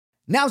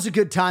Now's a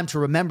good time to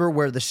remember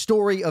where the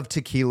story of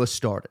tequila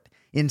started.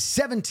 In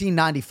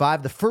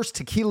 1795, the first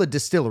tequila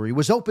distillery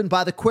was opened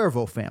by the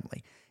Cuervo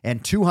family,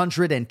 and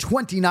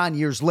 229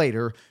 years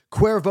later,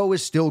 Cuervo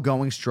is still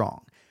going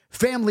strong.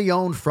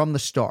 Family-owned from the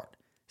start.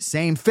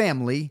 Same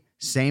family,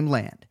 same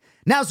land.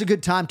 Now's a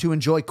good time to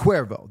enjoy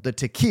Cuervo, the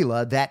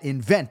tequila that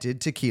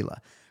invented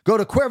tequila. Go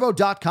to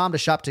Cuervo.com to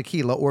shop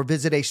tequila or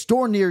visit a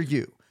store near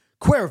you.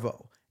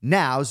 Cuervo,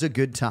 now's a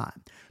good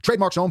time.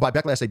 Trademarks owned by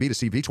Beckley SAB to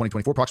CV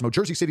 2024, Proximo,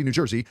 Jersey City, New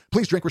Jersey.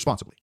 Please drink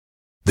responsibly.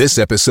 This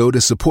episode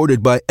is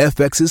supported by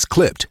FX's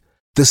Clipped,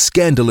 the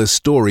scandalous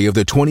story of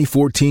the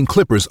 2014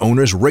 Clippers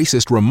owner's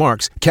racist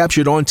remarks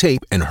captured on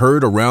tape and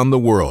heard around the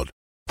world.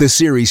 The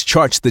series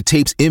charts the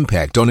tape's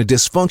impact on a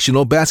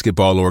dysfunctional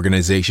basketball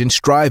organization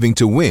striving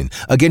to win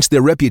against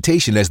their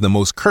reputation as the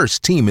most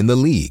cursed team in the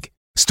league.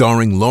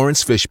 Starring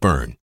Lawrence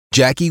Fishburne,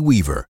 Jackie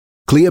Weaver,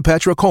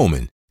 Cleopatra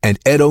Coleman, and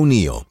Ed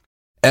O'Neill.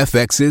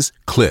 FX's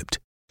Clipped.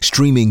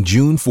 Streaming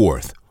June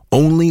 4th,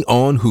 only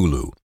on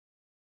Hulu.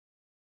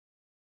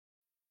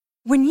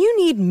 When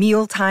you need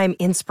mealtime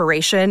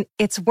inspiration,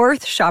 it's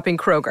worth shopping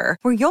Kroger,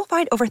 where you'll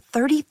find over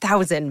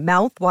 30,000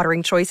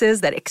 mouth-watering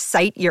choices that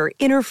excite your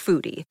inner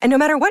foodie. And no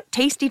matter what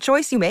tasty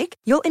choice you make,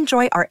 you'll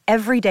enjoy our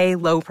everyday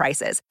low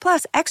prices,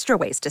 plus extra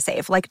ways to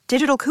save, like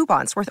digital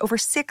coupons worth over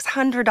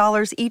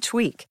 $600 each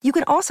week. You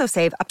can also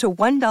save up to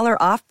 $1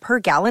 off per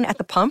gallon at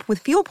the pump with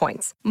fuel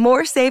points.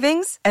 More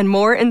savings and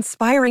more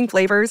inspiring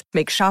flavors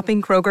make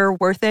shopping Kroger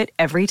worth it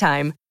every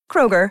time.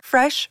 Kroger,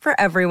 fresh for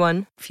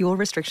everyone. Fuel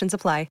restrictions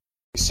apply.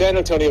 San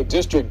Antonio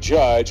district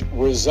judge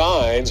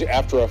resigns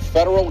after a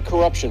federal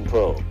corruption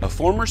probe. A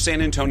former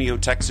San Antonio,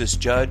 Texas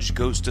judge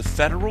goes to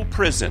federal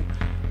prison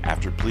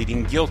after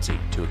pleading guilty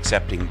to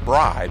accepting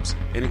bribes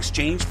in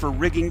exchange for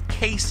rigging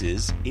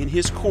cases in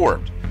his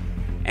court.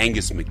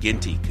 Angus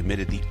McGinty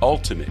committed the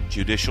ultimate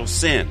judicial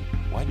sin.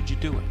 Why did you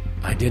do it?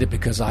 I did it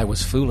because I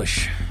was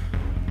foolish.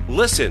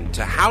 Listen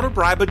to How to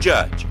Bribe a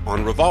Judge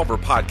on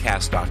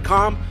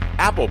RevolverPodcast.com,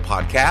 Apple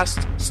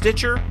Podcasts,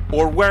 Stitcher,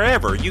 or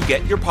wherever you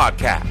get your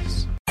podcasts.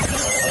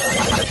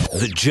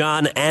 The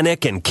John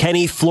Anik and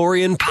Kenny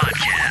Florian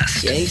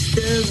Podcast.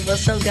 Gangsters,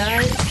 what's up,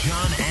 guys?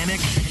 John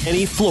Anik,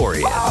 Kenny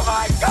Florian. Oh,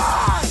 my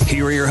God!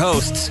 Here are your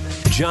hosts,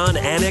 John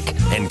Anik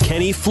and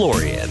Kenny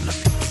Florian.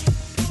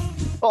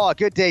 Oh,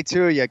 good day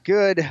to you.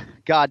 Good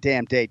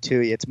goddamn day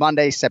to you. It's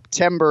Monday,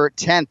 September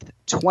 10th,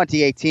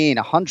 2018,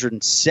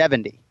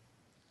 170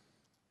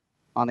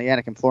 on the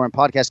Anik and Florian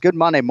Podcast. Good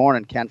Monday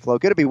morning, Ken Flo.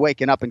 Good to be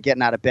waking up and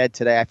getting out of bed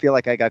today. I feel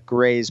like I got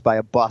grazed by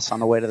a bus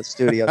on the way to the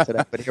studio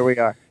today, but here we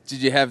are.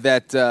 Did you have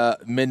that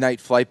midnight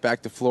flight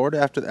back to Florida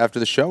after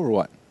the show, or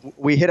what?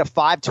 We hit a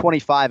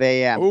 5:25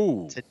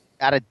 a.m.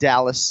 Out of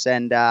Dallas,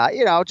 and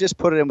just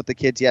put it in with the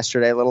kids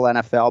yesterday, a little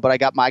NFL. But I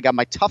got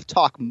my Tough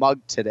Talk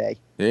mug today.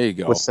 There you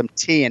go. With some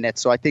tea in it,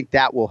 so I think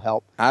that will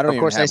help. I don't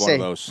even have one of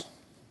those.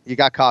 You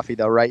got coffee,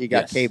 though, right? You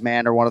got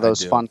Caveman or one of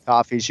those fun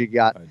coffees you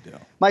got. I do.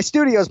 My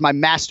studio is my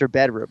master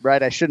bedroom,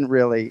 right? I shouldn't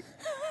really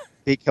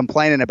be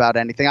complaining about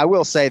anything. I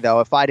will say, though,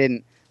 if I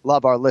didn't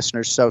love our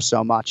listeners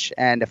so much,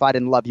 and if I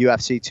didn't love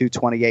UFC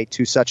 228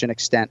 to such an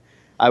extent,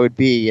 I would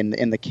be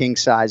in the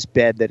king-size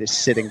bed that is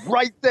sitting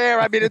right there.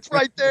 I mean, it's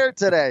right there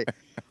today.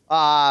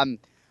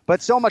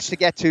 But so much to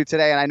get to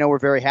today, and I know we're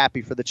very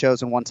happy for the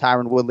chosen one,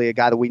 Tyron Woodley, a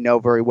guy that we know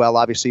very well.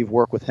 Obviously, you've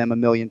worked with him a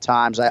million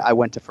times. I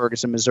went to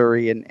Ferguson,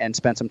 Missouri, and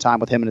spent some time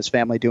with him and his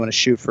family doing a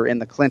shoot for In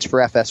the Clinch for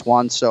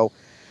FS1. So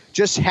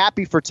just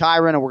happy for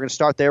Tyron, and we're going to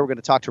start there. We're going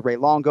to talk to Ray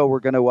Longo.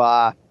 We're going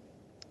to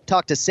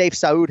talk to Saif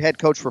Saud, head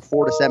coach for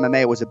Fortis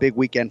MMA. It was a big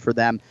weekend for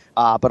them,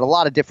 but a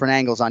lot of different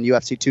angles on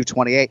UFC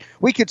 228.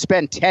 We could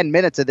spend 10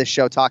 minutes of this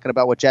show talking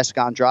about what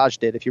Jessica Andrade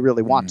did if you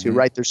really want to,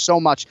 right? There's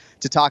so much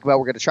to talk about.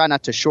 We're going to try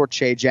not to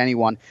shortchange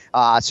anyone.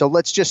 So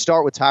let's just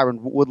start with Tyron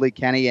Woodley,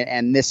 Kenny,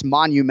 and this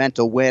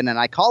monumental win. And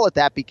I call it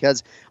that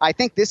because I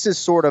think this is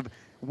sort of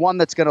one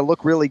that's going to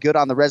look really good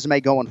on the resume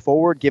going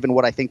forward, given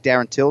what I think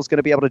Darren Till's going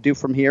to be able to do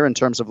from here in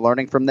terms of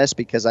learning from this,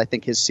 because I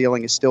think his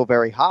ceiling is still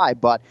very high.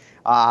 But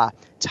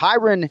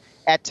Tyron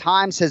at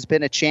times has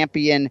been a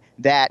champion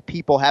that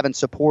people haven't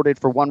supported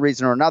for one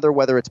reason or another,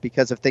 whether it's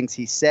because of things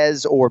he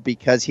says or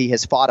because he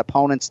has fought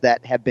opponents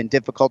that have been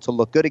difficult to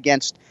look good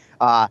against.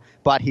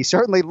 But he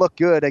certainly looked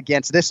good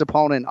against this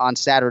opponent on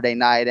Saturday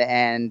night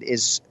and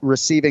is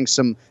receiving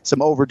some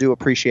overdue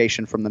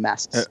appreciation from the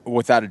masses.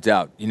 Without a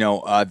doubt.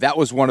 That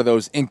was one of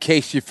those, in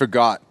case you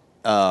forgot,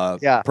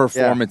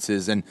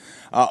 performances. And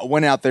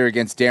went out there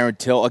against Darren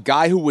Till, a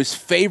guy who was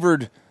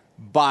favored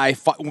by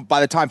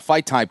the time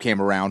fight time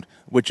came around,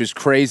 which is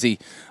crazy.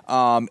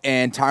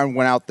 And Tyron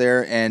went out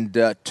there and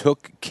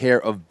took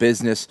care of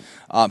business.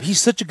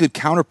 He's such a good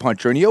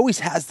counterpuncher, and he always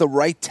has the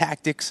right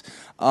tactics.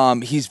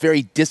 He's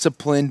very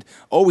disciplined,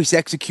 always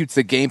executes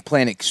the game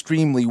plan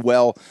extremely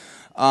well.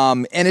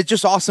 And it's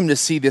just awesome to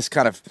see this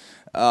kind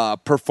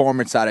of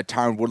performance out of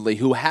Tyron Woodley,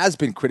 who has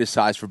been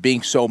criticized for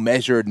being so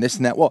measured and this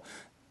and that. Well,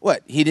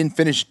 what? He didn't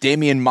finish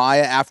Damian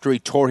Maia after he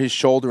tore his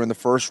shoulder in the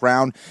first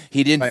round.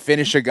 He didn't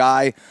finish a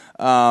guy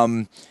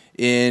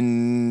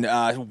in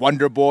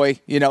Wonder Boy.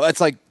 It's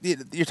like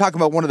you're talking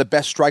about one of the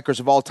best strikers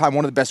of all time,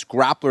 one of the best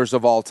grapplers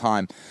of all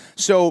time.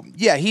 So,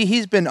 yeah,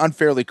 he's been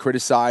unfairly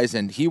criticized,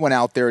 and he went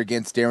out there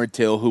against Darren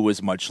Till, who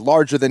was much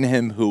larger than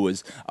him, who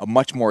was a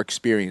much more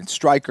experienced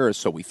striker,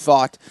 so we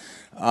thought.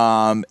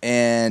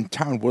 And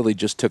Tyron Woodley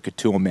just took it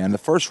to him, man. The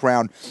first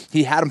round,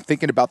 he had him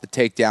thinking about the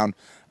takedown.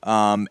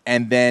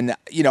 And then,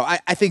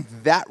 I think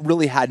that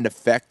really had an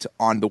effect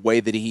on the way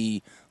that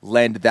he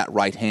landed that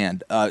right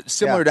hand,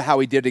 similar to how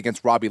he did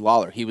against Robbie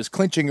Lawler. He was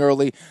clinching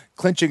early,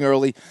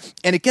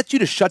 and it gets you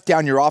to shut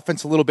down your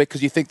offense a little bit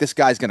because you think this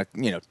guy's going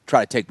to,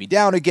 try to take me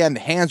down again. The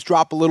hands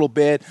drop a little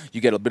bit. You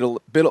get a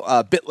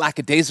bit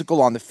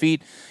lackadaisical on the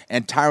feet,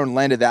 and Tyron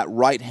landed that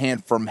right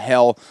hand from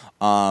hell.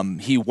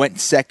 He went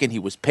second. He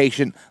was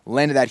patient,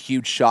 landed that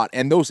huge shot,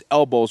 and those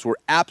elbows were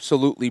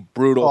absolutely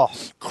brutal. Oh.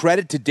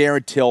 Credit to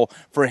Darren Till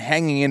for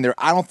hanging in there.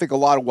 I don't think a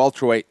lot of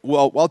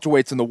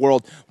welterweights in the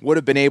world would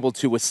have been able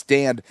to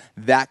withstand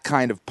that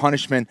kind of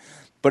punishment.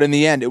 But in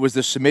the end, it was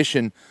the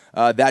submission,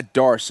 that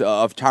Darce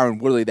of Tyron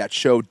Woodley, that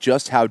showed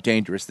just how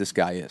dangerous this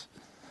guy is.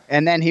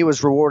 And then he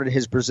was rewarded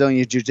his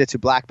Brazilian Jiu-Jitsu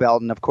black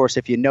belt. And, of course,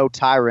 if you know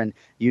Tyron,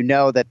 you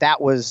know that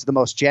was the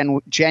most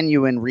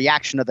genuine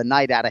reaction of the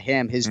night out of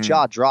him. His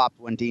jaw dropped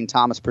when Dean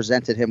Thomas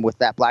presented him with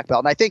that black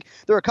belt. And I think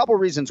there are a couple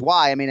reasons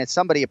why. I mean, as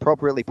somebody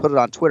appropriately put it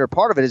on Twitter,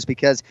 part of it is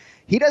because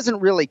he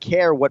doesn't really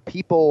care what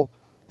people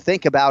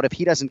think about if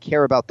he doesn't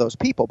care about those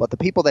people. But the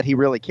people that he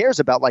really cares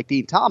about, like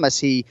Dean Thomas,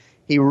 he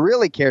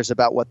really cares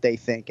about what they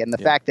think. And the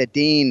fact that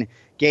Dean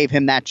gave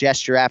him that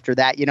gesture after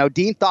that.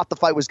 Dean thought the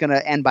fight was going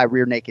to end by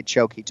rear naked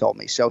choke, he told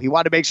me. So he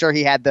wanted to make sure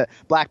he had the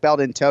black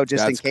belt in tow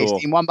just in case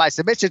Dean won by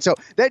submission. So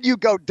then you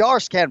go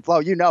Darce, Ken Flo.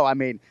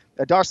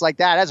 A Darce like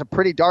that's a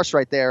pretty Darce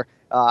right there.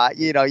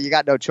 You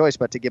got no choice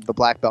but to give the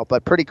black belt.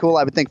 But pretty cool,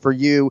 I would think, for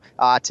you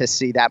to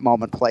see that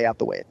moment play out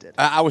the way it did.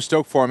 I was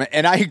stoked for him.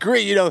 And I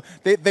agree.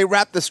 They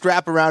wrapped the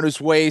strap around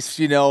his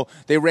waist.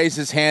 They raised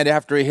his hand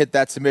after he hit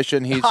that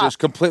submission. He's just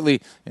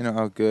completely,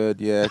 oh, good.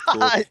 Yeah,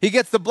 cool. He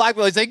gets the black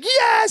belt. He's like,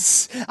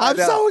 yes! I'm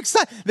so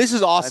excited. This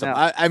is awesome.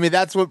 I mean,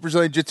 that's what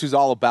Brazilian Jiu-Jitsu is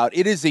all about.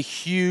 It is a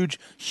huge,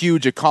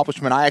 huge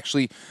accomplishment. I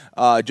actually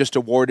just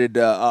awarded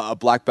a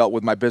black belt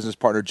with my business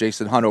partner,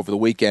 Jason Hunt, over the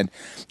weekend.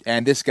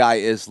 And this guy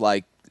is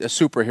like a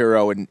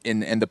superhero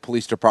in the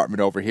police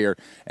department over here.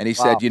 And he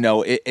said,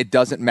 it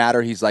doesn't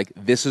matter. He's like,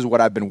 this is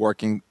what I've been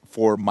working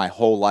for my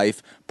whole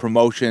life.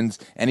 Promotions,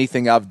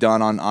 anything I've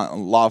done on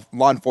law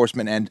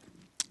enforcement end,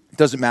 it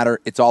doesn't matter.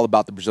 It's all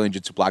about the Brazilian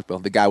Jiu-Jitsu black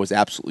belt. The guy was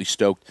absolutely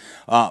stoked.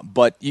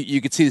 But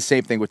you could see the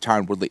same thing with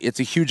Tyron Woodley. It's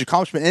a huge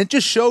accomplishment. And it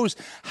just shows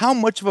how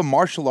much of a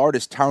martial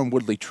artist Tyron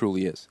Woodley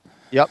truly is.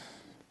 Yep.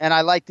 And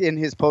I liked in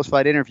his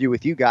post-fight interview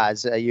with you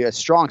guys, you had a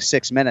strong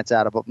 6 minutes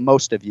out of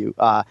most of you.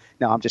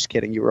 No, I'm just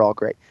kidding. You were all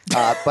great.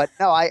 But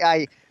no,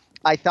 I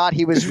thought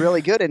he was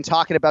really good in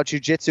talking about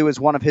jiu-jitsu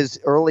as one of his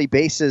early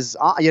bases,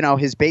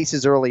 his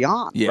bases early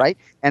on, right?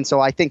 And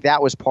so I think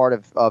that was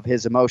part of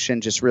his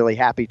emotion, just really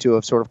happy to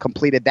have sort of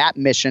completed that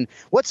mission.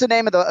 What's the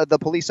name of the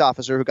police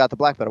officer who got the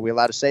black belt? Are we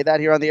allowed to say that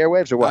here on the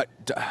airwaves or what?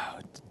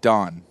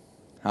 Don.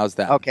 How's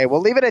that? Okay,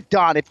 we'll leave it at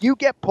Don. If you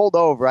get pulled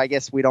over, I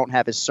guess we don't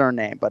have his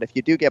surname, but if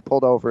you do get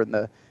pulled over in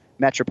the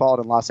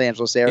metropolitan Los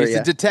Angeles area. He's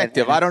a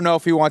detective. I don't know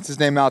if he wants his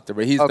name out there,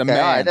 but he's the man.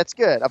 All right, that's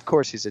good. Of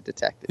course he's a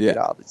detective.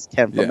 Yeah. It's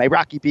Ken from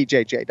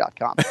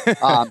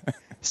RockyBJJ.com.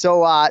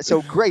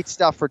 So great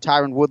stuff for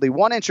Tyron Woodley.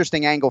 One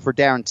interesting angle for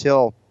Darren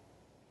Till.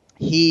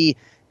 He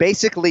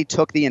basically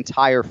took the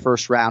entire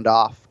first round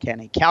off,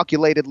 Kenny.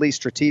 Calculatedly,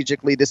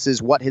 strategically, this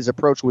is what his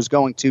approach was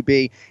going to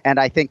be.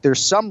 And I think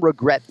there's some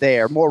regret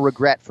there, more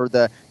regret for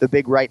the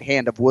big right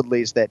hand of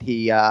Woodley's that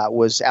he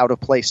was out of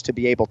place to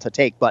be able to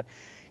take. But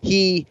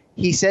he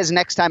says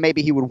next time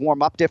maybe he would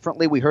warm up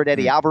differently. We heard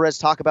Eddie Alvarez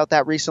talk about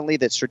that recently,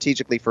 that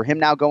strategically for him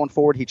now going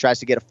forward, he tries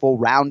to get a full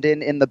round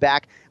in the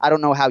back. I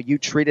don't know how you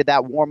treated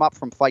that warm up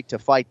from fight to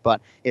fight,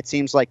 but it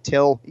seems like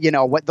Till,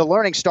 the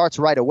learning starts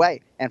right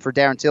away. And for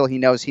Darren Till, he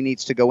knows he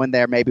needs to go in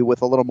there maybe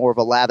with a little more of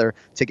a lather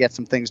to get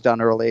some things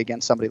done early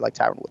against somebody like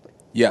Tyron Woodley.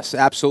 Yes,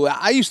 absolutely.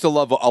 I used to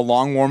love a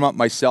long warm-up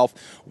myself.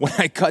 When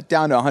I cut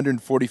down to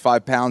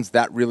 145 pounds,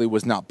 that really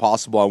was not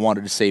possible. I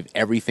wanted to save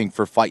everything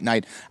for fight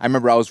night. I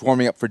remember I was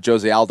warming up for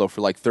Jose Aldo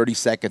for like 30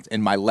 seconds,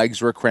 and my legs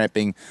were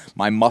cramping.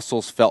 My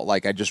muscles felt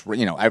like I just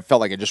ran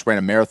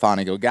a marathon.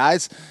 And go,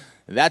 guys,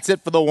 that's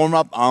it for the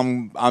warm-up.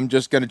 I'm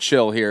just going to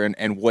chill here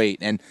and wait.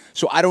 And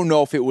so I don't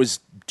know if it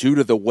was due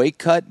to the weight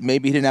cut.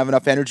 Maybe he didn't have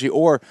enough energy,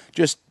 or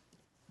just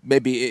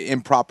maybe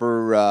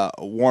improper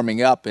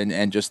warming up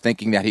and just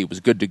thinking that he was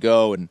good to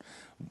go, and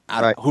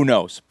who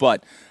knows.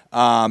 But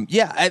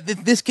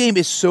this game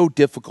is so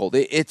difficult.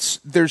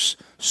 There's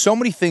so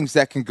many things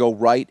that can go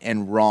right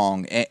and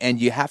wrong,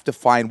 and you have to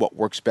find what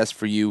works best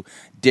for you.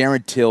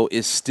 Darren Till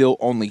is still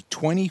only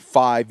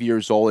 25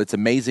 years old. It's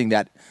amazing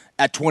that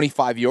at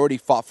 25, you already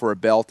fought for a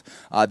belt.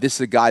 This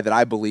is a guy that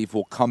I believe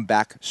will come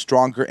back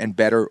stronger and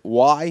better.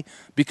 Why?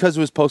 because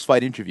of his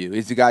post-fight interview.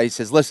 He's the guy who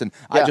says, listen,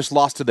 I just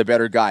lost to the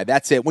better guy.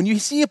 That's it. When you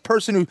see a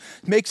person who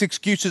makes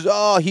excuses,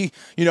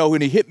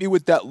 when he hit me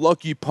with that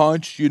lucky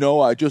punch,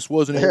 I just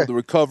wasn't able to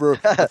recover.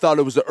 I thought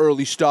it was an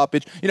early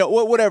stoppage.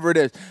 Whatever it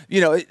is,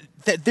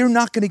 they're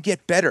not going to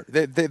get better.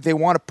 They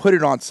want to put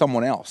it on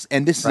someone else.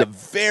 And this is a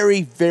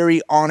very,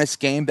 very honest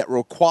game that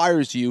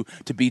requires you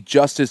to be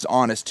just as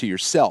honest to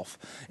yourself.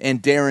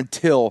 And Darren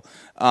Till,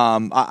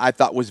 I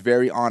thought, was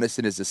very honest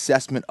in his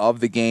assessment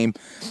of the game.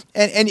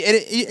 And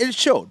it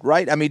showed,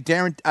 right? I mean,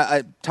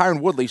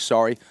 Tyron Woodley,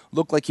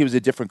 looked like he was a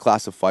different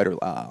class of fighter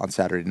on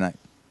Saturday night.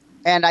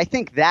 And I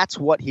think that's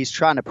what he's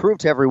trying to prove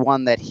to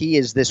everyone, that he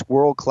is this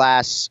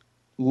world-class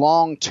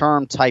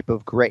long-term type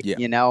of great,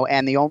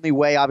 and the only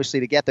way obviously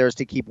to get there is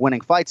to keep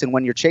winning fights. And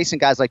when you're chasing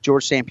guys like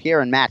George St.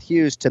 Pierre and Matt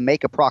Hughes to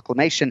make a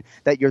proclamation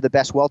that you're the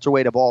best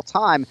welterweight of all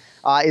time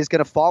is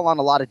going to fall on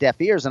a lot of deaf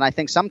ears. And I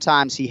think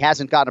sometimes he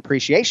hasn't gotten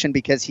appreciation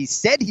because he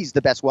said he's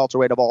the best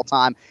welterweight of all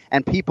time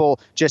and people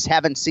just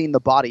haven't seen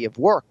the body of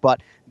work. But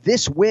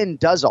this win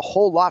does a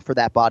whole lot for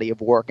that body of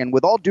work. And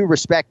with all due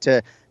respect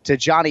to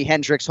Johnny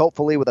Hendricks,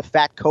 hopefully with a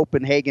fat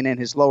Copenhagen in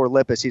his lower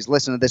lip as he's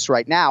listening to this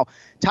right now,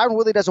 Tyron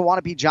Woodley doesn't want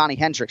to be Johnny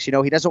Hendricks. He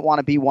doesn't want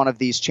to be one of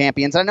these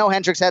champions. I know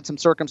Hendricks had some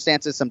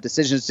circumstances, some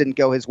decisions didn't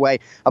go his way.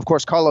 Of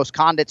course, Carlos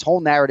Condit's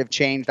whole narrative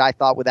changed, I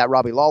thought, with that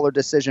Robbie Lawler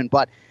decision.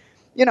 But,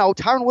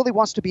 Tyron Woodley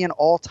wants to be an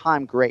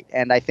all-time great.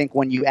 And I think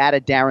when you add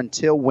a Darren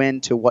Till win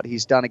to what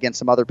he's done against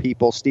some other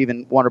people,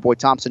 Stephen Wonderboy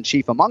Thompson,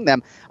 chief among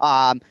them,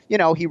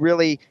 he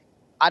really...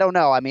 I don't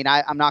know. I mean,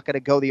 I'm not going to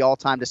go the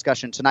all-time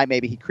discussion tonight.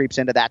 Maybe he creeps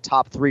into that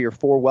top 3 or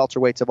 4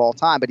 welterweights of all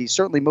time, but he's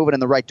certainly moving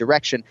in the right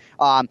direction.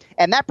 And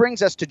that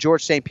brings us to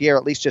George St. Pierre,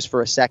 at least just for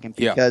a second,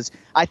 because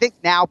I think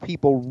now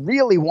people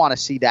really want to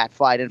see that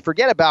fight. And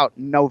forget about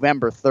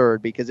November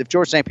 3rd, because if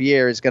George St.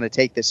 Pierre is going to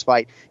take this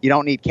fight, you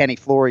don't need Kenny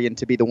Florian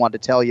to be the one to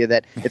tell you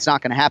that it's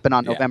not going to happen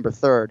on November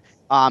 3rd.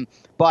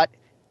 But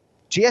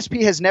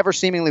GSP has never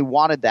seemingly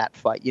wanted that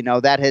fight.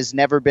 That has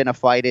never been a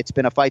fight. It's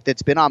been a fight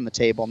that's been on the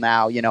table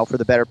now, for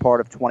the better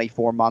part of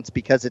 24 months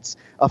because it's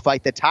a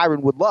fight that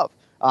Tyron would love.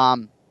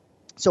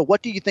 So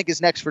what do you think is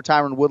next for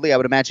Tyron Woodley? I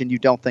would imagine you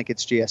don't think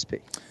it's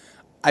GSP.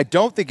 I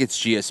don't think it's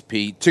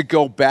GSP. To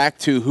go back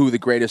to who the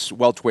greatest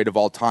welterweight of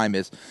all time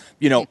is,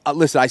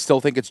 listen, I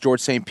still think it's George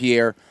St.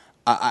 Pierre.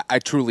 I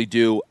truly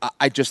do.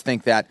 I just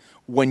think that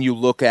when you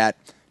look at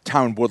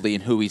Tyron Woodley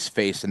and who he's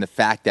faced and the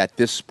fact that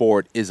this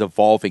sport is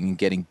evolving and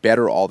getting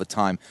better all the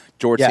time.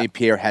 George St.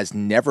 Pierre has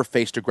never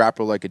faced a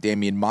grappler like a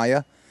Damian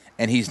Maia,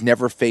 and he's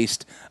never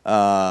faced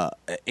a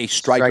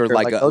striker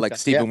like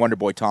Stephen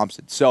Wonderboy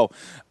Thompson. So,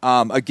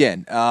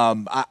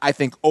 I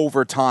think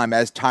over time,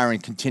 as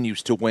Tyron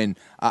continues to win,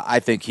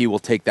 I think he will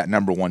take that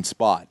number 1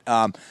 spot.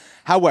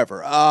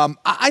 However,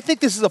 I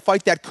think this is a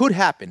fight that could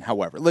happen,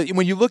 however.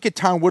 When you look at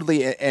Tyron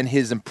Woodley and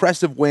his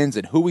impressive wins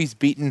and who he's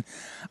beaten,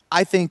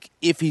 I think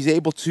if he's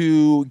able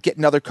to get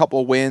another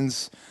couple of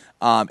wins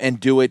and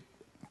do it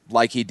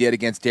like he did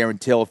against Darren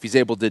Till, if he's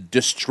able to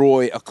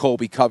destroy a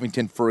Colby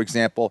Covington, for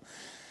example,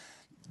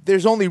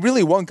 there's only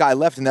really one guy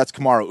left, and that's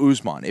Kamaru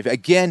Usman. If,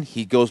 again,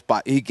 he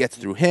gets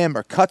through him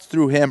or cuts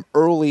through him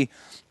early,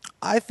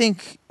 I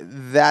think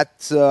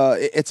that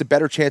it's a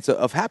better chance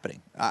of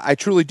happening. I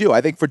truly do.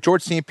 I think for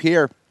George St.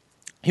 Pierre,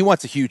 he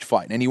wants a huge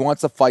fight, and he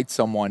wants to fight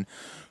someone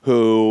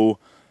who,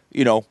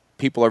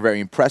 people are very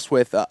impressed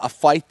with, a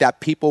fight that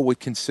people would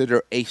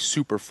consider a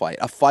super fight,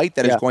 a fight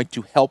that is going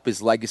to help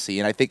his legacy.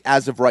 And I think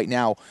as of right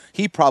now,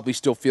 he probably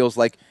still feels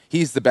like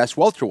he's the best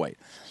welterweight.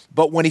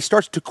 But when he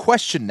starts to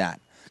question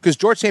that, because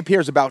George St.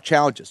 Pierre is about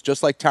challenges,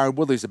 just like Tyron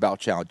Woodley is about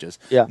challenges.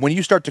 Yeah. When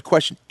you start to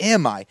question,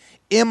 am I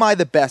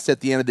the best at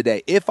the end of the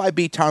day? If I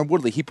beat Tyron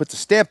Woodley, he puts a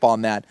stamp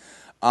on that.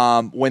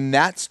 When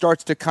that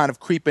starts to kind of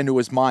creep into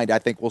his mind, I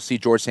think we'll see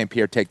George St.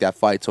 Pierre take that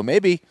fight. So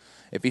maybe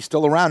if he's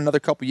still around another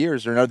couple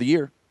years or another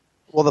year.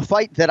 Well, the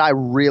fight that I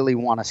really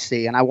want to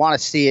see, and I want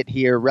to see it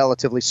here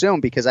relatively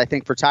soon because I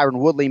think for Tyron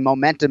Woodley,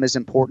 momentum is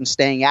important.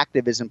 Staying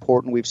active is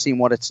important. We've seen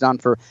what it's done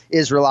for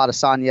Israel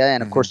Adesanya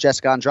and, of course,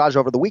 Jessica Andrade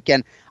over the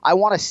weekend. I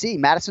want to see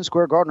Madison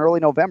Square Garden early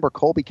November,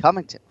 Colby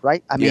Covington,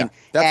 right? I mean,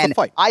 that's the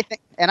fight. I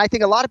think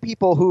a lot of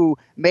people who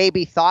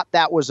maybe thought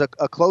that was a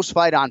close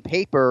fight on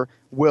paper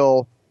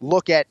will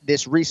look at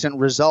this recent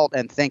result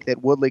and think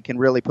that Woodley can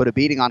really put a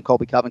beating on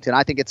Colby Covington.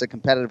 I think it's a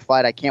competitive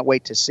fight. I can't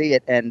wait to see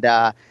it. And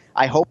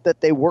I hope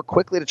that they work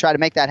quickly to try to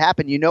make that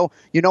happen. You know,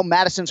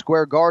 Madison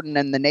Square Garden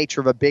and the nature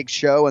of a big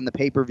show and the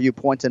pay-per-view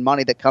points and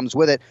money that comes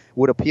with it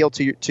would appeal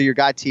to your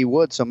guy T.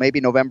 Wood. So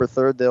maybe November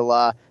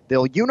 3rd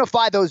they'll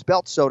unify those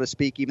belts, so to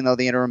speak, even though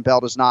the interim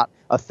belt is not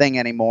a thing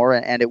anymore,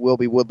 and it will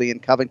be Woodley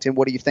and Covington.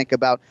 What do you think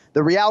about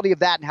the reality of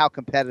that and how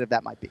competitive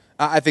that might be?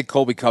 I think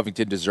Colby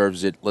Covington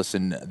deserves it.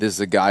 Listen, this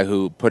is a guy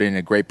who put in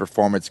a great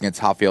performance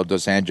against Rafael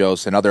dos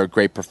Anjos, another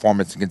great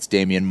performance against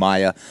Damian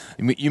Maia.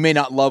 You may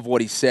not love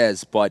what he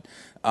says, but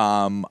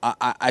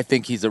I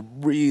think he's a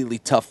really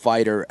tough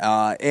fighter,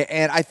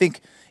 and I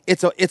think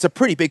it's a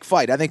pretty big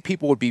fight. I think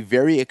people would be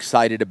very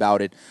excited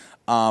about it.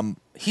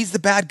 He's the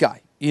bad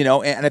guy.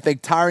 And I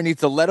think Tyron needs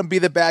to let him be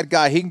the bad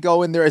guy. He can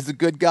go in there as the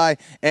good guy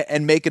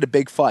and make it a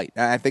big fight.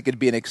 And I think it'd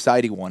be an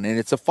exciting one. And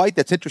it's a fight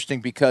that's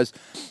interesting because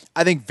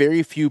I think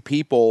very few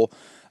people,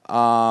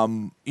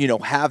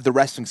 have the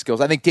wrestling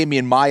skills. I think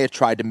Damian Maia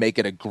tried to make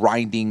it a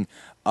grinding,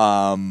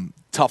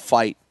 tough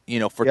fight,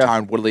 for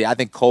Tyron Woodley. I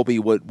think Colby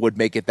would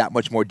make it that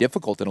much more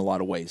difficult in a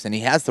lot of ways. And he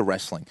has the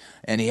wrestling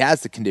and he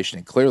has the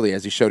conditioning, clearly,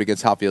 as he showed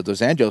against Rafael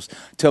dos Anjos,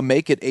 to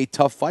make it a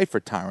tough fight for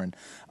Tyron.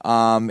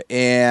 I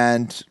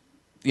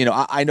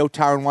know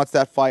Tyron wants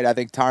that fight. I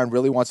think Tyron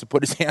really wants to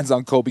put his hands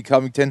on Colby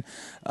Covington.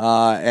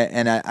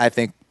 And I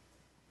think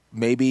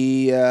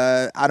maybe,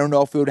 I don't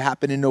know if it would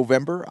happen in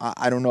November.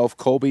 I don't know if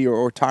Colby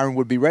or Tyron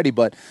would be ready.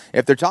 But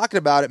if they're talking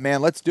about it,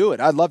 man, let's do it.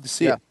 I'd love to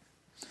see it.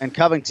 And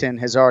Covington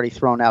has already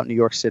thrown out New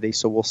York City,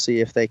 so we'll see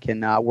if they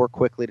can work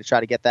quickly to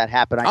try to get that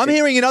happen. I'm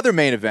hearing another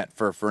main event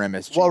for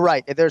MSG. Well,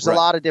 right. There's a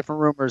lot of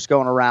different rumors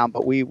going around,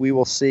 but we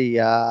will see.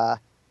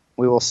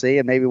 We will see,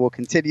 and maybe we'll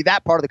continue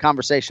that part of the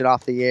conversation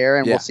off the air,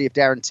 and we'll see if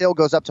Darren Till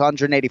goes up to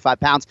 185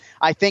 pounds.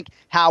 I think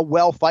how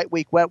well Fight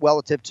Week went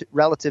relative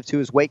to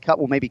his weight cut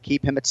will maybe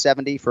keep him at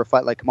 70 for a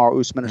fight like Kamaru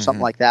Usman or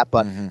something like that.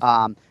 But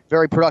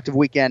very productive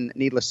weekend,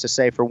 needless to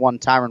say, for one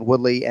Tyron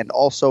Woodley and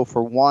also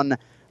for one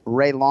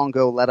Ray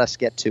Longo. Let us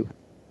get to it.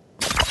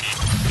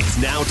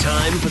 It's now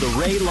time for the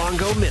Ray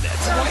Longo Minute.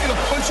 I want you to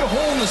punch a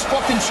hole in his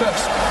fucking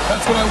chest.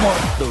 That's what I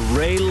want. The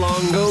Ray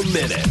Longo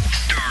Minute.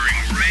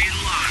 Starring Ray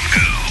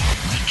Longo.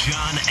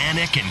 John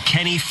Anik and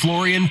Kenny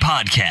Florian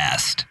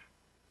podcast.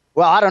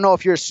 Well, I don't know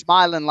if you're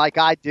smiling like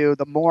I do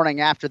the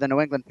morning after the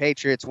New England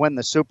Patriots win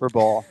the Super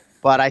Bowl,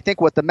 but I think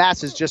what the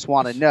masses just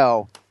want to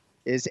know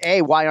is,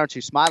 A, why aren't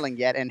you smiling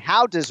yet? And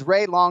how does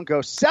Ray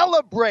Longo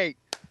celebrate?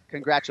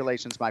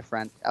 Congratulations, my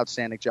friend.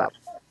 Outstanding job.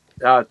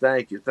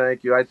 Thank you.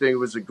 I think it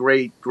was a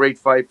great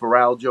fight for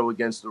Aljo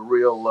against a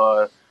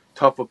real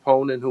tough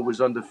opponent who was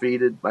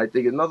undefeated. I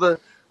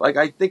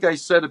think I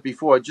said it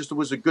before, it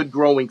was a good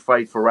growing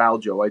fight for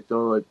Aljo. I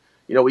thought,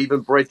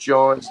 even Brett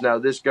Johns, now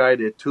this guy,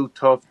 they're two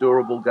tough,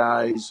 durable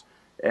guys.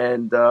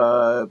 And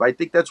I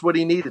think that's what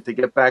he needed to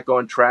get back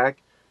on track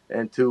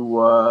and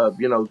to,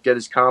 get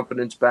his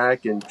confidence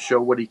back and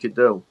show what he could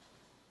do.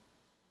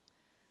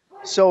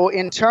 So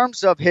in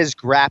terms of his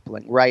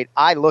grappling, right,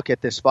 I look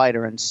at this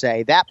fighter and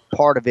say that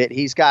part of it,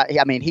 he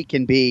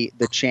can be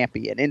the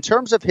champion. In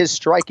terms of his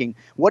striking,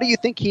 what do you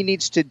think he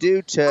needs to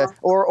do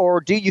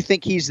or do you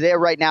think he's there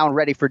right now and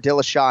ready for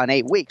Dillashaw in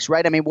 8 weeks,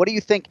 right? I mean, what do you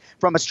think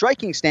from a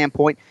striking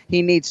standpoint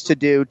he needs to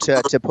do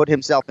to put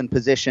himself in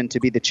position to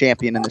be the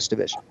champion in this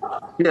division?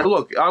 Yeah,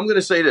 look, I'm going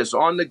to say this.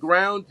 On the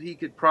ground,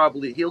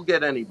 he'll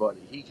get anybody.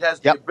 He has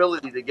the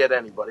ability to get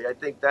anybody. I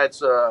think I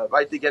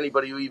think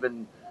anybody who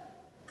even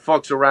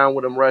fucks around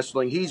with him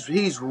wrestling.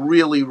 He's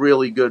really,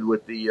 really good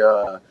with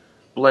the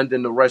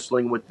blending the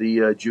wrestling with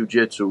the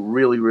jiu-jitsu.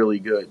 Really, really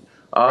good.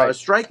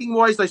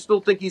 Striking-wise, I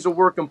still think he's a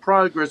work in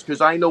progress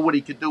because I know what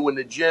he could do in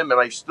the gym, and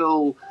I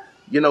still,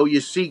 you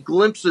see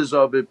glimpses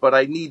of it, but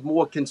I need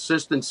more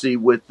consistency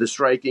with the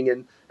striking.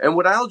 And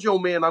with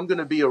Aljo, man, I'm going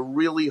to be a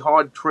really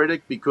hard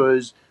critic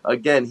because,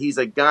 again, he's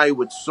a guy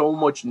with so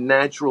much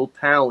natural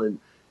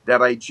talent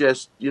that I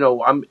just,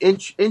 I'm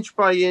inch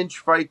by inch,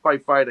 fight by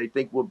fight. I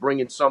think we're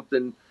bringing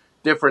something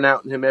different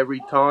out in him every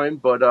time.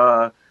 But,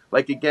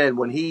 again,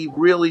 when he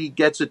really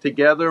gets it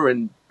together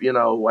and,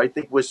 I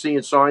think we're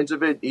seeing signs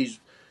of it,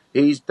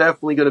 he's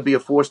definitely going to be a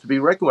force to be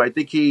reckoned with. I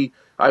think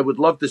I would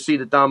love to see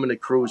the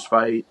Dominic Cruz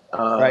fight,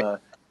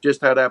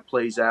 just how that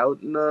plays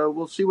out, and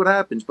we'll see what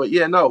happens. But,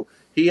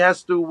 he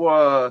has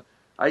to,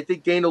 I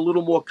think, gain a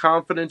little more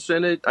confidence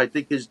in it. I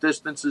think his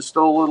distance is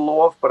still a little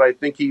off, but I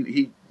think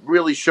he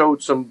really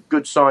showed some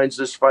good signs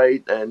this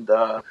fight. And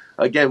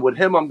again, with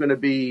him, I'm going to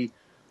be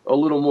a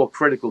little more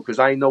critical because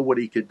I know what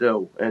he could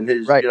do. And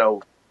his,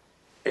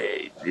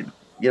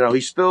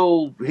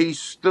 he's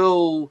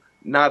still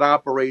not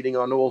operating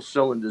on all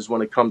cylinders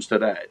when it comes to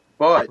that.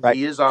 But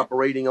he is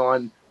operating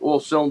on all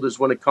cylinders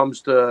when it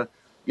comes to,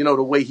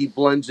 the way he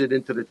blends it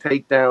into the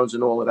takedowns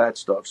and all of that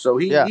stuff. So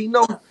he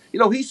knows,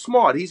 he's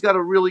smart. He's got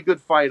a really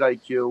good fight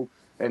IQ,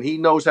 and he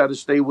knows how to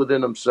stay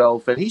within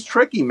himself. And he's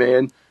tricky,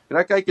 man. And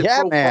that guy can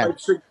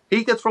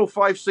throw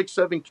 5, 6,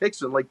 7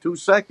 kicks in like 2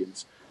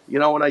 seconds.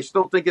 And I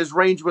still think his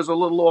range was a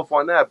little off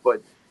on that,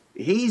 but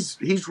he's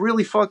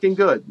really fucking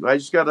good. I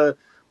just got to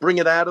bring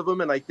it out of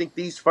him, and I think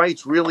these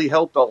fights really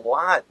helped a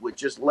lot with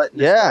just letting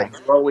this guy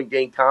grow and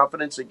gain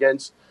confidence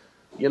against,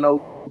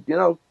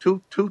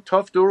 two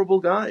tough, durable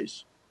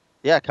guys.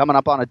 Yeah, coming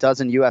up on a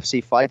dozen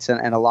UFC fights,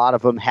 and a lot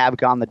of them have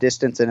gone the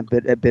distance and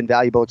have been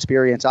valuable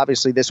experience.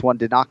 Obviously, this one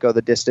did not go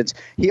the distance.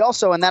 He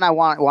also, and then I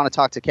want to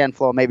talk to Ken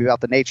Flo maybe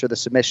about the nature of the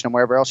submission and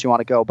wherever else you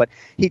want to go, but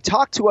he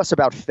talked to us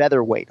about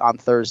featherweight on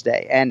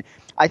Thursday, and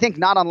I think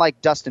not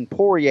unlike Dustin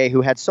Poirier, who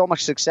had so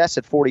much success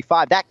at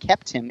 45, that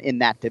kept him in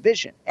that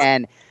division.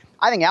 And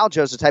I think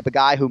Aljo's the type of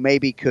guy who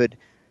maybe could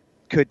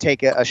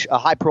take a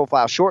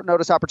high-profile short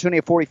notice opportunity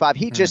at 45.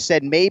 He just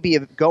said maybe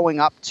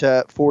going up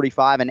to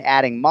 45 and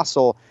adding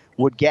muscle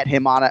would get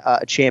him on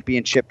a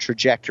championship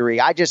trajectory.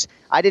 I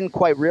didn't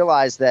quite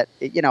realize that,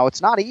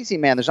 it's not easy,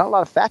 man. There's not a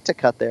lot of fat to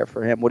cut there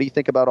for him. What do you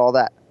think about all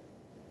that?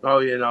 Oh,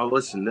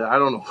 listen, I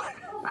don't know.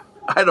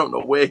 I don't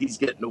know where he's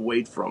getting the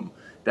weight from.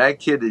 That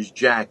kid is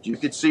jacked. You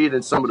could see it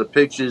in some of the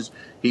pictures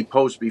he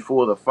posts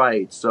before the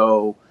fight.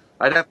 So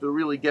I'd have to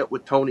really get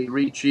with Tony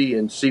Ricci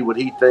and see what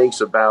he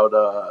thinks about,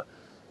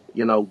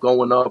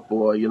 going up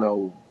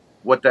or,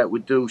 what that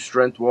would do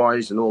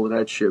strength-wise and all of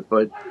that shit.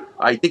 But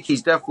I think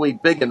he's definitely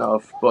big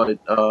enough. But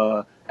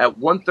at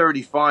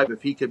 135,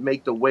 if he could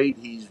make the weight,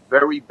 he's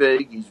very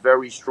big, he's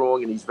very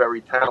strong, and he's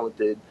very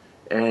talented.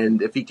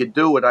 And if he could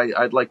do it,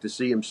 I'd like to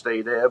see him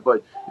stay there.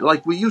 But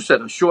like you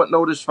said, a short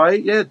notice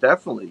fight, yeah,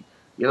 definitely.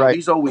 Right.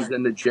 He's always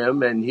in the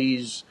gym, and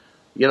he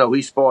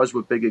spars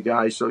with bigger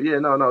guys. So yeah,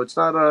 no, it's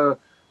not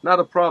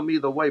a problem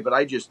either way. But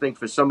I just think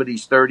for some of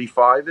these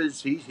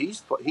 35ers,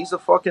 he's a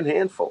fucking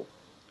handful.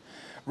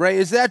 Ray,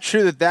 is that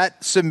true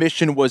that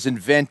submission was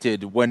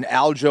invented when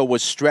Aljo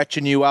was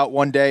stretching you out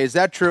one day? Is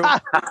that true?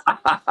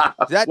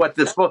 What,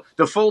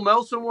 the full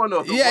Nelson one?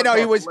 Or yeah, no,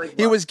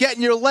 he was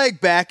getting your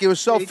leg back. It was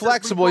so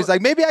flexible. He's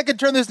like, maybe I could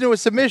turn this into a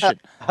submission.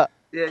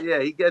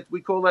 Yeah. We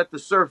call that the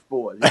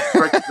surfboard. He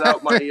stretches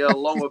out my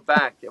lower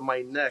back and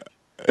my neck.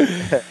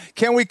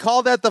 Can we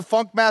call that the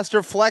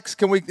Funkmaster Flex?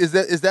 Is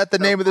that the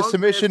name of the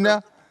submission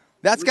now?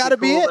 That's got to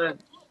be it.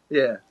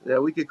 Yeah,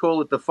 we could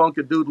call it the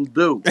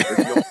Funkadoodle-Doo.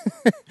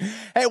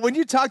 Hey, when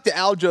you talk to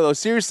Aljo, though,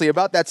 seriously,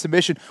 about that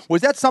submission,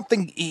 was that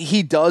something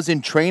he does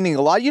in training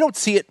a lot? You don't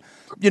see it,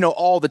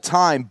 all the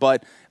time,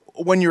 but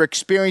when you're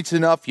experienced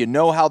enough, you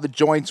know how the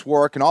joints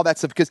work and all that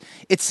stuff, because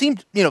it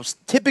seemed,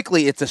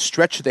 typically it's a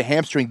stretch of the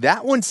hamstring.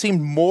 That one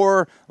seemed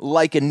more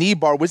like a knee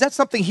bar. Was that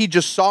something he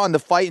just saw in the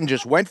fight and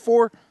just went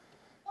for?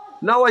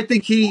 No, I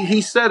think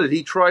he said it.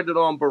 He tried it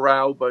on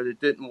Barao, but it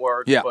didn't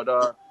work. Yeah. But,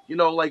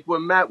 like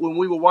when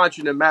we were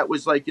watching it, Matt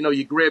was like,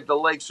 you grab the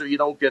leg so you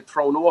don't get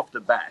thrown off the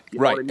back. You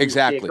know right, what I mean?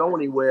 Exactly. You can't go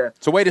anywhere.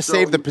 It's a way to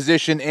save the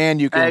position, and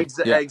you can...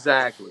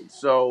 Exactly.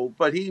 So,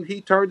 but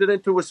he turned it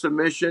into a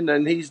submission,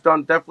 and he's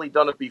definitely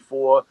done it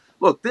before.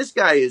 Look, this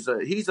guy he's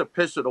a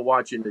pisser to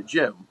watch in the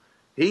gym.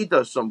 He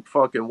does some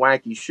fucking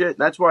wacky shit. And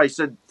that's why I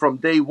said from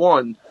day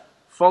one,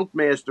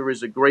 Funkmaster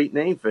is a great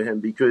name for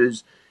him,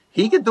 because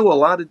he can do a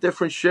lot of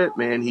different shit,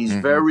 man. He's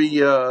very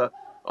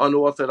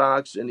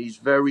unorthodox, and he's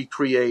very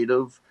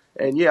creative.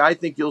 And, yeah, I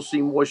think you'll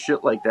see more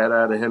shit like that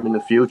out of him in the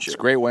future. It's a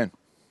great win.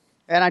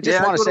 And I just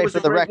want to say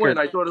for the record...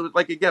 I thought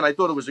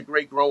it was a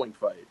great growing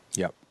fight.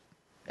 Yep.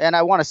 And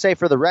I want to say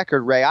for the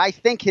record, Ray, I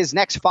think his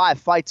next 5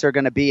 fights are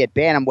going to be at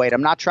bantamweight.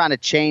 I'm not trying to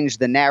change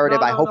the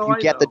narrative. I hope you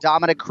get the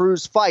Dominic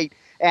Cruz fight.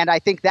 And I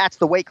think that's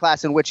the weight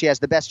class in which he has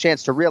the best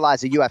chance to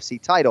realize a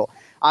UFC title.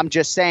 I'm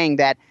just saying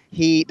that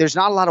there's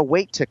not a lot of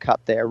weight to cut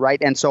there,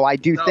 right? And so I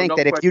do think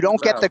that if you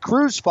don't get the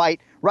Cruz fight,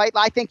 right,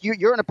 I think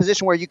you're in a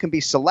position where you can be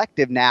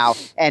selective now,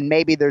 and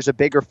maybe there's a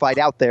bigger fight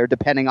out there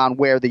depending on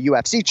where the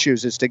UFC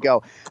chooses to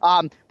go.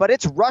 But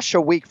it's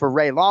Russia week for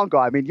Ray Longo.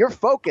 I mean, you're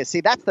focused.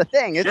 See, that's the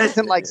thing. It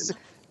isn't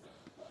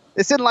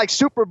like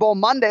Super Bowl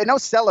Monday. No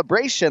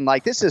celebration.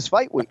 Like, this is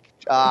fight week.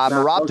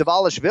 Merab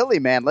Dvalishvili,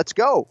 man, let's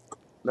go.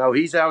 No,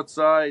 he's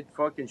outside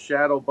fucking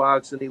shadow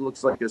boxing. He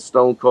looks like a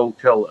stone cold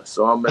killer.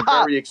 So I'm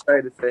very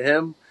excited for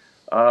him.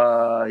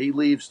 He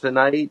leaves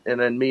tonight,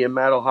 and then me and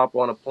Matt will hop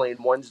on a plane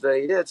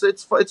Wednesday. Yeah, it's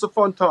a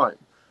fun time.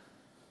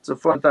 It's a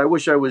fun time. I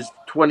wish I was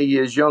 20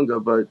 years younger,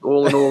 but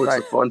all in all, it's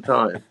a fun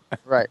time.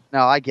 Right.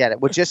 No, I get it.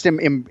 Well, just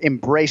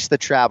embrace the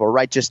travel,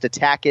 right? Just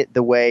attack it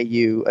the way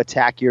you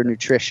attack your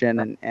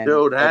nutrition. And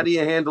Dude, how do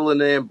you handle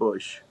an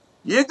ambush?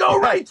 You go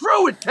right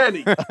through it,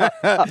 Kenny.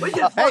 We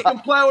get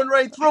fucking plowing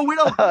right through. We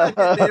don't get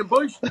an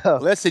ambush.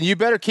 Listen, you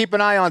better keep an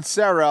eye on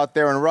Sarah out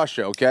there in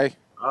Russia, okay?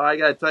 I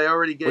got to tell you, I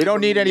already gave We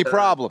don't need any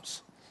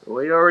problems.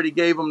 We already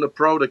gave him the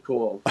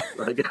protocol.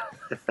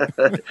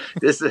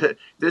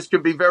 This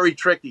could be very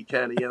tricky,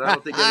 Kenny, and I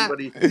don't think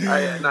anybody...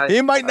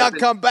 He might not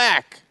come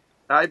back.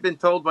 I've been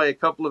told by a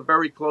couple of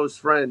very close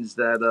friends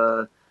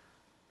that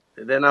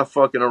they're not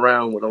fucking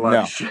around with a lot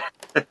of shit.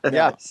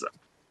 Yeah. So,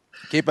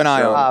 keep an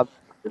eye on it.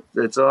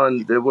 It's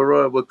on.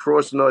 We're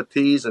crossing our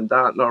T's and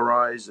dotting our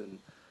I's, and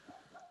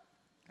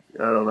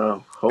I don't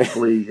know.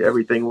 Hopefully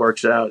everything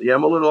works out. Yeah,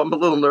 I'm a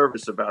little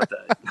nervous about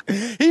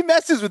that. He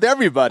messes with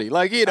everybody.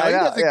 Like, he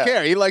doesn't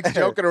care. He likes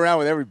joking around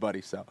with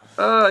everybody. So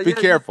be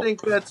careful. You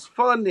think that's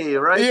funny,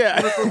 right?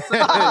 Yeah.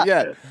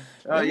 Yeah.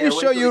 Let me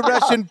show you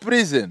Russian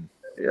prison.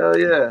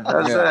 Yeah.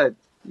 How's that?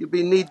 You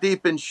be knee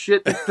deep in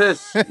shit and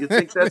piss. You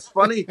think that's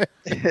funny?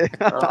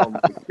 Oh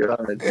my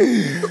god!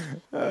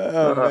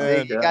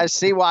 You guys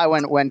see why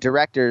when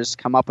directors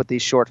come up with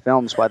these short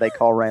films, why they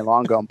call Ray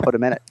Longo and put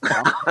him in it. You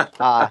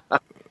know?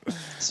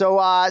 So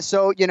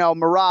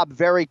Merab,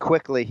 very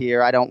quickly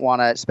here, I don't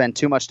want to spend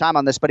too much time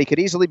on this, but he could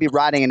easily be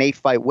riding an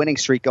 8-fight winning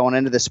streak going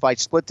into this fight.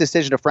 Split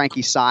decision to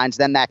Frankie Saenz,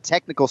 then that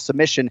technical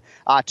submission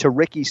to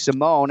Ricky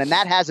Simone, and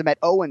that has him at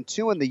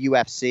 0-2 in the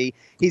UFC.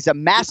 He's a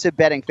massive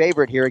betting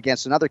favorite here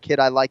against another kid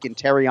I like in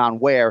Terrion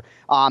Ware.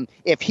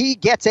 If he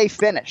gets a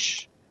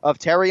finish of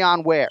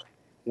Terrion Ware,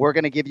 we're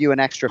going to give you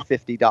an extra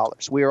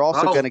 $50. We are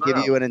also going to give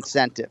you an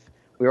incentive.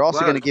 We're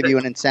also going to give you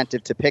an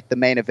incentive to pick the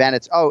main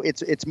event.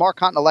 It's Mark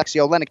Hunt and Alexei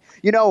Oleinik.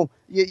 You know,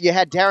 you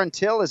had Darren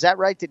Till. Is that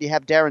right? Did you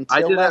have Darren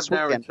Till last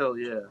weekend? I did have Darren Till,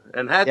 yeah.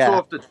 And hats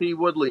off to T.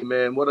 Woodley,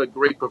 man. What a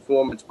great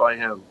performance by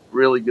him.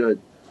 Really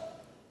good.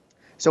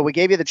 So we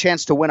gave you the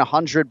chance to win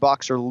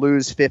 $100 or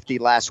lose 50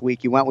 last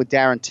week. You went with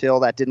Darren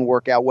Till. That didn't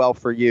work out well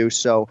for you.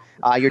 So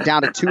you're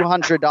down to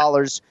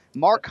 $200.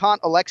 Mark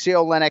Hunt, Alexei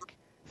Oleinik,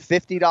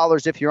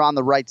 $50 if you're on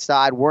the right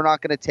side. We're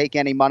not going to take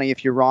any money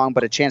if you're wrong,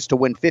 but a chance to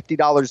win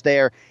 $50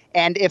 there.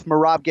 And if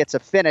Merab gets a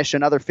finish,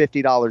 another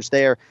 $50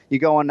 there. You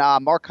going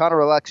Mark Hunt or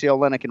Alexei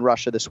Oleinik in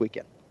Russia this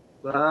weekend?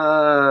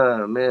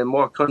 Man,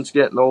 Mark Hunt's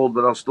getting old,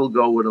 but I'll still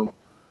go with him.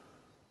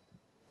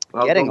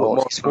 Getting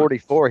old. He's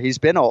 44. He's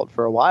been old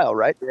for a while,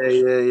 right?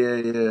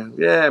 Yeah.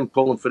 Yeah, I'm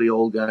pulling for the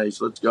old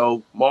guys. Let's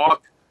go.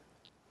 Mark.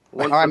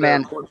 All right,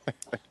 man.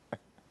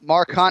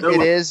 Mark Hunt,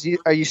 it is.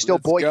 Are you still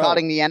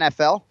boycotting the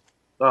NFL?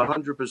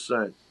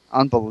 100%.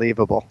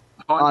 Unbelievable.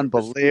 100%.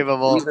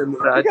 Unbelievable. Even,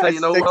 I tell you,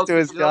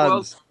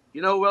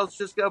 you know who else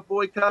just got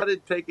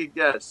boycotted? Take a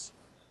guess.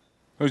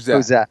 Who's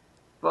that?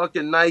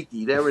 Fucking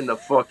Nike. They're in the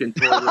fucking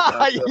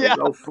toilet. Yeah.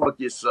 Go fuck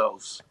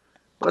yourselves.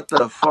 What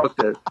the fuck?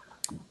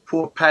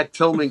 Poor Pat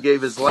Tillman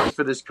gave his life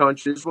for this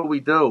country. This is what we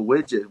do.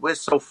 We're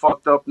so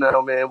fucked up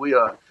now, man.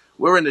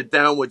 We're in a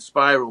downward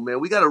spiral, man.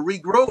 We got to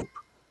regroup.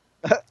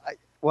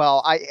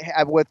 Well,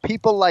 I with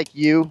people like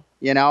you,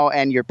 you know,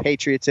 and your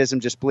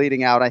patriotism just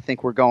bleeding out, I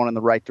think we're going in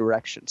the right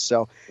direction.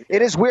 So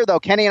it is weird, though.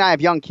 Kenny and I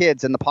have young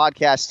kids, and the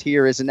podcast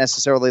here isn't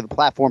necessarily the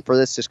platform for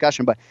this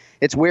discussion, but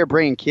it's weird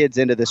bringing kids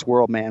into this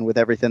world, man, with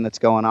everything that's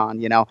going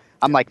on. You know,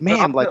 I'm like,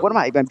 man, what am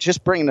I? I'm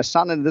just bringing a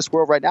son into this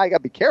world right now. You got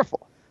to be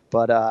careful.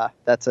 But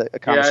that's a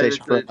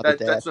conversation for another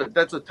day.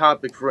 That's a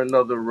topic for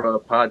another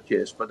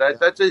podcast. But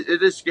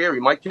it is scary.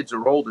 My kids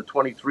are older,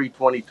 23,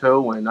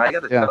 22, and I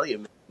got to tell you,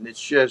 man,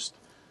 it's just,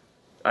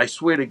 I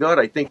swear to God,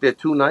 I think they're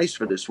too nice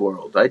for this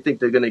world. I think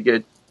they're going to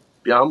get,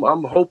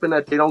 I'm hoping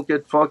that they don't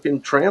get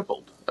fucking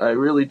trampled. I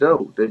really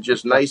do. They're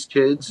just nice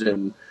kids,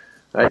 and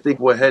I think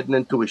we're heading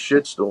into a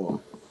shitstorm.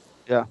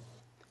 Yeah.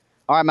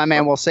 All right, my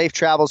man. Well, safe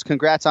travels.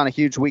 Congrats on a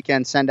huge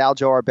weekend. Send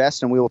Aljo our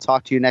best, and we will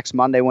talk to you next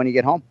Monday when you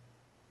get home.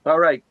 All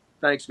right.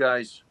 Thanks,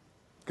 guys.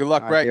 Good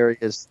luck, Ray. Here he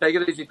is. Take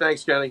it easy.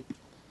 Thanks, Kenny.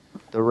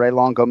 The Ray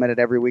Longo Minute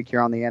every week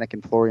here on the Anik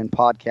and Florian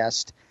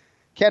podcast.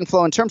 Ken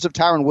Flo, in terms of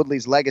Tyron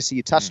Woodley's legacy,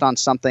 you touched on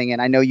something,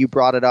 and I know you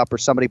brought it up or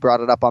somebody brought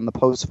it up on the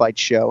post-fight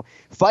show.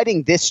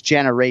 Fighting this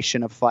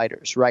generation of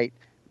fighters, right?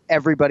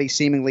 Everybody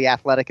seemingly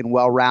athletic and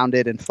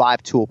well-rounded and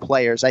five-tool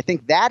players. I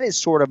think that is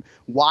sort of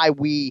why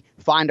we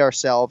find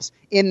ourselves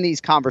in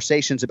these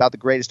conversations about the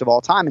greatest of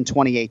all time in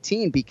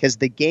 2018, because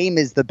the game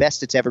is the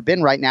best it's ever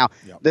been right now.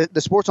 Yep.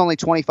 The sport's only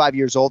 25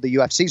 years old. The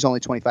UFC's only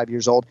 25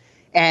 years old.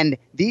 And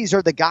these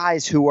are the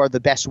guys who are the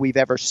best we've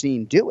ever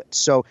seen do it.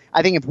 So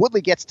I think if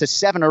Woodley gets to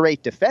 7 or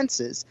 8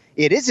 defenses,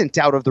 it isn't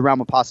out of the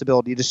realm of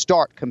possibility to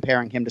start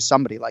comparing him to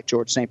somebody like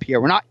George St. Pierre.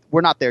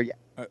 We're not there yet.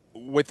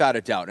 Without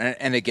a doubt.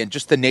 And again,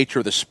 just the nature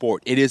of the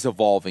sport. It is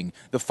evolving.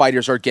 The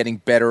fighters are getting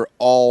better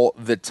all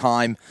the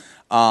time.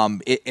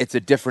 It's a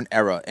different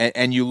era.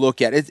 And you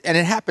look at it, and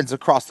it happens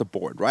across the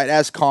board, right?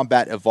 As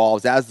combat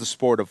evolves, as the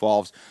sport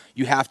evolves,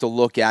 you have to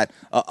look at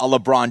a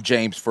LeBron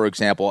James, for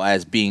example,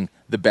 as being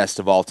the best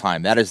of all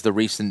time. That is the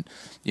recent,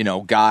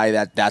 guy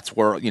that's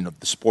where, the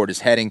sport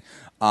is heading.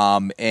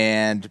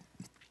 And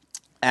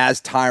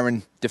as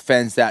Tyron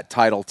defends that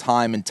title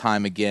time and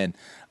time again,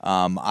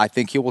 I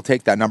think he will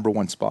take that number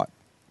 1 spot.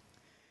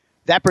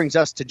 That brings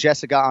us to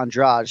Jessica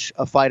Andrade,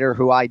 a fighter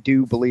who I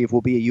do believe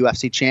will be a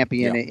UFC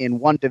champion in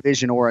one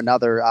division or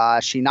another.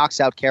 She knocks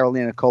out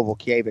Karolina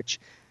Kowalkiewicz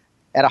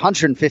at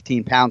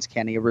 115 pounds,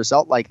 Kenny. A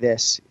result like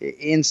this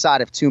inside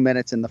of 2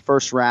 minutes in the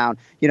first round.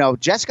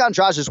 Jessica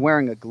Andrade is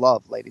wearing a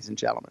glove, ladies and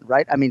gentlemen,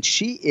 right? I mean,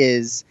 she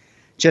is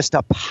just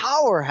a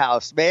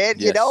powerhouse, man,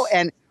 yes.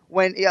 And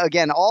when,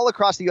 again, all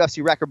across the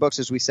UFC record books,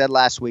 as we said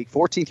last week,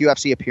 14th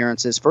UFC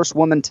appearances, first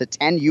woman to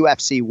 10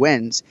 UFC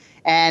wins.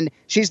 And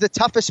she's the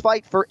toughest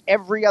fight for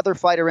every other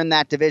fighter in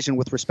that division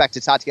with respect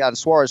to Tatiana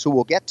Suarez, who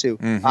we'll get to.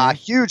 Mm-hmm.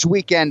 Huge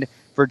weekend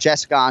for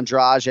Jessica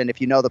Andrade. And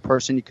if you know the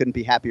person, you couldn't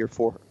be happier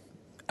for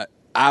her.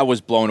 I was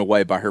blown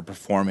away by her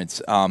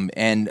performance.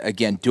 And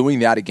again, doing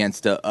that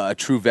against a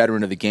true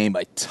veteran of the game,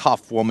 a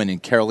tough woman in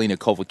Karolina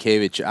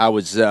Kowalkiewicz, I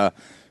was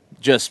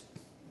just...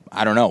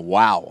 I don't know.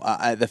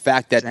 Wow. The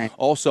fact that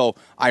also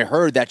I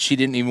heard that she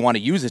didn't even want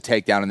to use a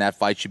takedown in that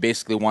fight. She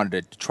basically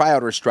wanted to try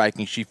out her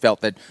striking. She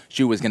felt that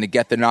she was going to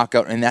get the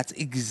knockout, and that's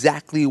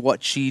exactly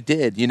what she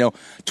did.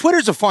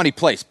 Twitter's a funny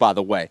place, by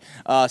the way.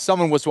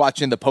 Someone was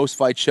watching the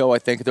post-fight show, I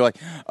think, and they're like,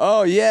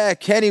 oh, yeah,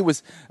 Kenny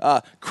was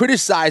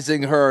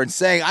criticizing her and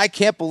saying, I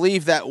can't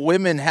believe that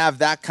women have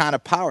that kind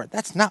of power.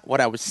 That's not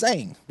what I was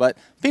saying, but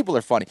people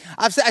are funny.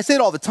 I say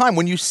it all the time.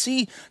 When you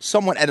see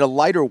someone at a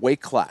lighter weight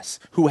class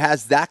who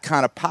has that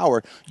kind of power,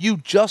 you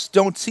just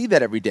don't see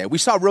that every day. We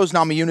saw Rose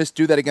Namajunas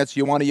do that against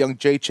Joanna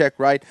Jędrzejczyk,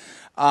 right?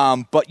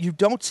 But you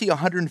don't see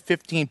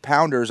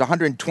 115-pounders,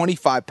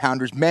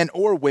 125-pounders, men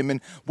or women,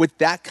 with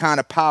that kind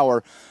of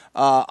power.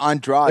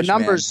 Andrade,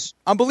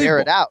 Unbelievable. bear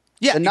it out.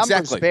 Yeah, the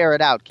numbers bear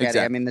it out, Kenny.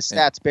 Exactly. I mean, the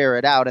stats bear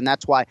it out, and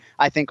that's why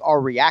I think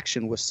our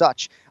reaction was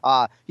such.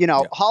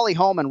 Holly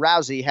Holm and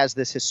Rousey has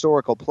this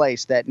historical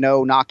place that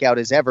no knockout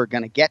is ever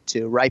going to get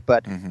to, right?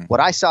 But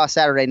what I saw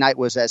Saturday night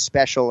was as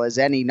special as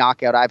any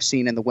knockout I've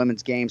seen in the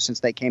women's game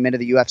since they came into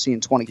the UFC in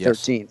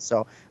 2013. Yes.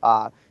 So,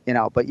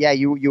 but yeah,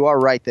 you are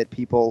right that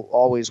people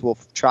always will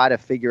try to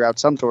figure out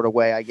some sort of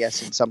way, I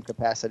guess, in some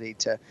capacity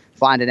to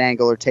find an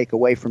angle or take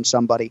away from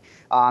somebody.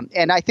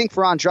 And I think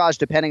for Andrade,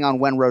 depending on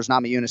when Rose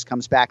Namajunas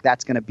comes back,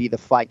 that's going to be the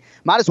fight.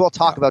 Might as well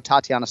talk about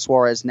Tatiana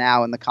Suarez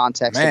now in the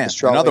context of the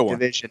strawweight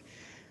division.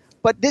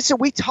 But this,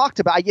 we talked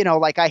about,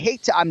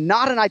 I'm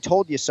not an I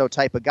told you so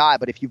type of guy,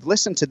 but if you've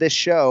listened to this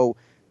show,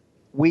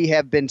 we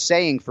have been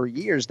saying for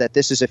years that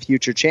this is a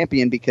future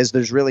champion because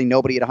there's really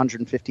nobody at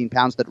 115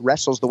 pounds that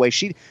wrestles the way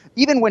she,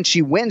 even when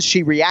she wins,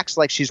 she reacts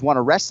like she's won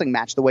a wrestling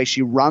match, the way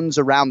she runs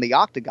around the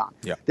octagon.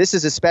 Yeah. This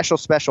is a special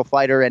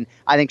fighter, and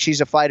I think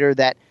she's a fighter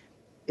that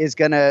is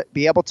going to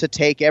be able to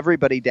take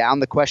everybody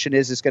down. The question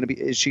is she going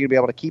to be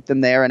able to keep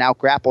them there and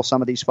out-grapple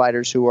some of these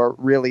fighters who are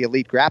really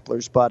elite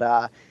grapplers? But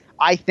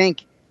I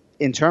think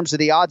in terms of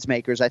the odds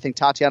makers, I think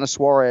Tatiana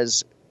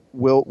Suarez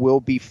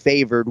will be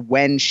favored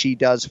when she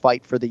does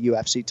fight for the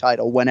UFC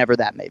title, whenever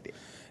that may be.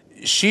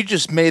 She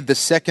just made the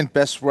second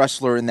best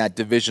wrestler in that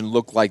division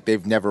look like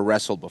they've never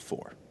wrestled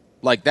before.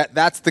 Like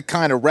that's the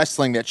kind of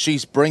wrestling that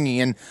she's bringing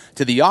in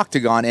to the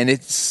octagon, and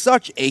it's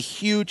such a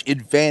huge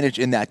advantage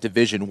in that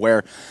division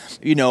where,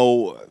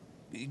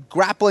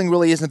 grappling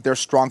really isn't their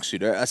strong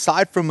suit.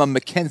 Aside from a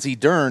Mackenzie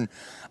Dern,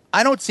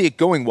 I don't see it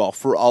going well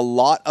for a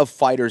lot of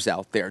fighters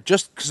out there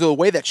just because of the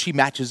way that she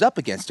matches up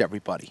against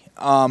everybody.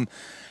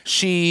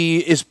 She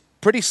is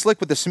pretty slick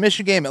with the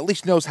submission game, at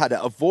least knows how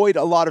to avoid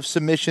a lot of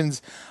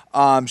submissions.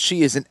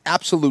 She is an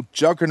absolute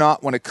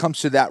juggernaut when it comes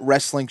to that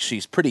wrestling.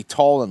 She's pretty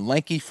tall and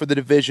lanky for the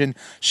division.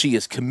 She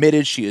is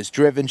committed. She is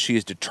driven. She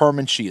is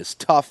determined. She is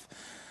tough.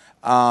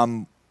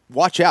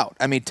 Watch out.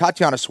 I mean,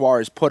 Tatiana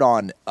Suarez put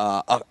on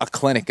a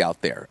clinic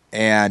out there.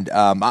 And,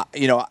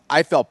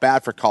 I felt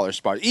bad for Collar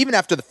Suarez. Even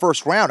after the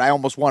first round, I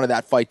almost wanted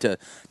that fight to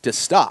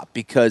stop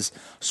because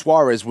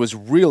Suarez was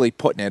really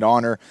putting it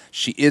on her.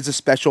 She is a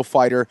special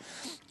fighter.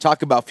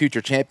 Talk about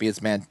future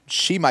champions, man.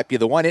 She might be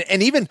the one.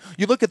 And even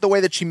you look at the way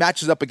that she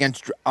matches up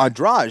against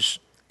Andrade.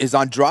 Is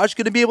Andrade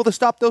going to be able to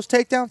stop those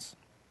takedowns?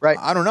 Right.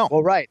 I don't know.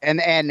 Well, right.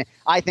 And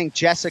I think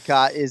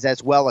Jessica is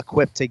as well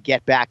equipped to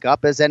get back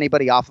up as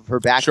anybody off of her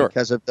back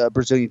because of the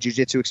Brazilian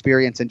Jiu-Jitsu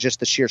experience and just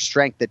the sheer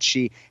strength that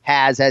she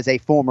has as a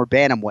former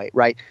bantamweight,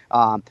 right?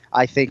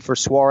 I think for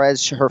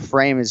Suarez, her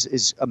frame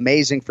is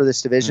amazing for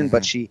this division,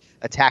 but she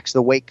attacks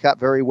the weight cut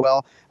very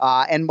well.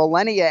 And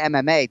Millennia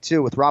MMA,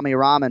 too, with Rami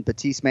Aram and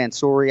Batiste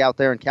Mansouri out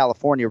there in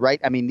California,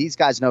 right? I mean, these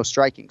guys know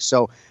striking.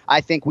 So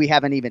I think we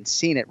haven't even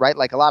seen it, right?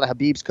 Like a lot of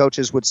Khabib's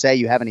coaches would say,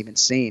 you haven't even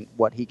seen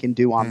what he can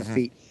do on the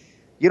feet.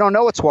 You don't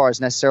know what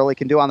Suarez necessarily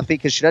can do on the feet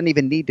because she doesn't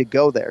even need to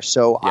go there.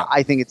 So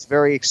I think it's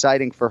very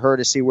exciting for her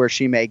to see where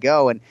she may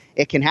go, and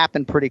it can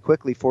happen pretty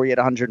quickly for you at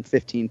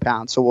 115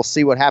 pounds. So we'll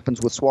see what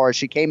happens with Suarez.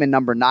 She came in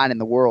number 9 in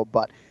the world,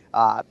 but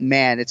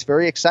man, it's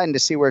very exciting to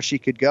see where she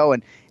could go.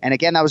 And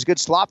again, that was a good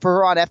slot for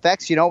her on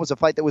FX. It was a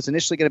fight that was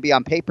initially going to be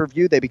on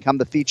pay-per-view. They become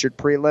the featured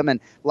prelim and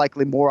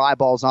likely more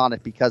eyeballs on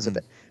it because of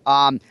it.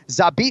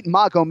 Zabit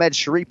Magomed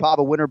Sharipov,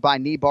 a winner by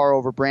knee bar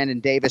over Brandon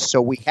Davis.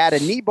 So we had a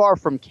knee bar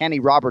from Kenny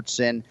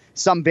Robertson,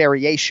 some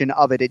variation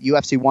of it at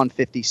UFC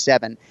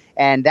 157.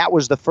 And that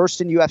was the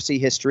first in UFC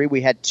history. We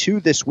had 2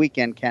 this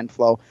weekend, Ken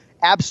Flo.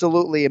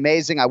 Absolutely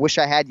amazing. I wish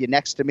I had you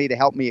next to me to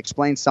help me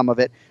explain some of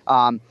it.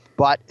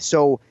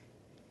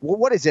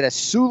 What is it, a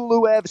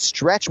Suliev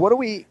stretch? What do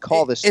we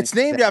call this? It's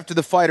named after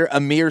the fighter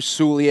Amir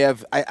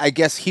Suliev. I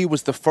guess he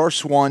was the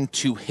first one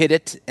to hit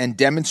it and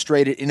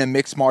demonstrate it in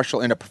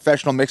a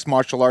professional mixed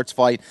martial arts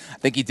fight. I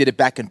think he did it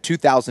back in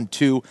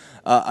 2002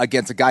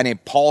 against a guy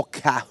named Paul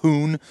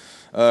Cahoon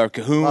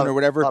or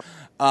whatever.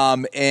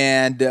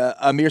 And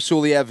Amir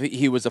Suliev,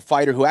 he was a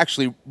fighter who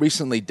actually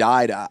recently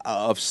died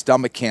of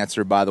stomach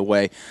cancer, by the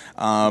way.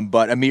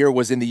 But Amir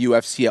was in the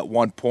UFC at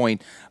one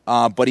point.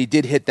 But he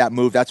did hit that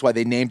move. That's why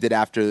they named it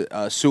after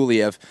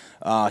Suliev.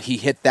 He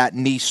hit that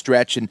knee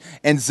stretch. And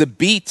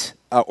Zabit,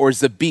 or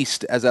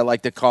Zabist, as I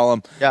like to call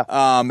him,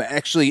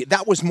 actually,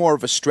 that was more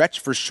of a stretch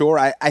for sure.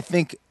 I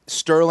think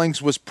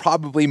Sterling's was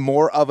probably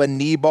more of a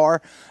knee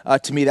bar.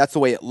 To me, that's the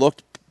way it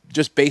looked,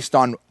 just based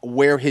on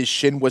where his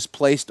shin was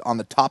placed on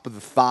the top of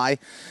the thigh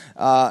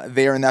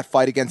there in that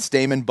fight against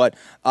Stamen. But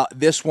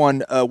this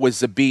one with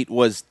Zabit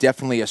was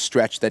definitely a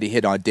stretch that he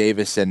hit on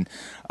Davis. And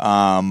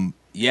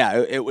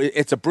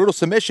it's a brutal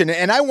submission.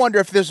 And I wonder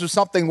if this was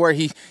something where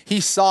he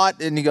saw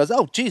it and he goes,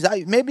 oh, geez,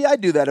 maybe I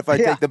do that if I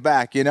take the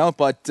back,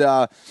 But,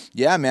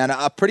 man,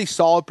 a pretty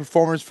solid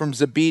performance from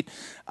Zabit.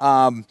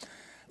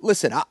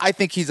 Listen, I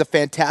think he's a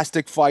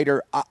fantastic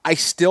fighter. I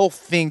still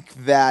think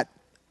that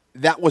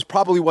was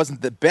probably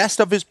wasn't the best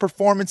of his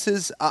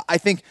performances. I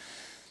think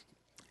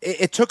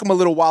it took him a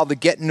little while to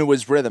get into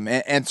his rhythm,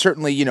 and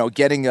certainly,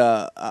 getting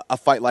a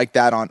fight like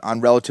that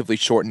on relatively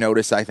short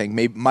notice, I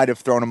think might have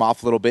thrown him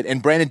off a little bit.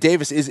 And Brandon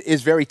Davis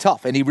is very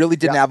tough, and he really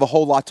didn't have a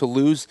whole lot to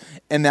lose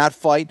in that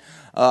fight.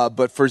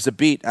 But for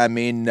Zabit, I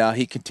mean,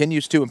 he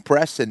continues to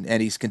impress,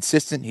 and he's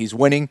consistent. He's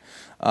winning,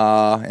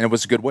 and it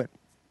was a good win.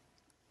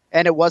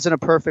 And it wasn't a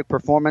perfect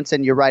performance,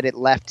 and you're right, it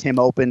left him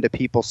open to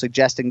people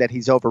suggesting that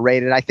he's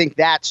overrated. I think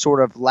that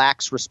sort of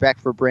lacks respect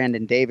for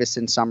Brandon Davis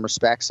in some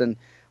respects, and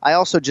I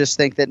also just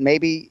think that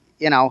maybe,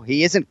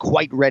 he isn't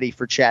quite ready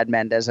for Chad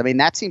Mendes. I mean,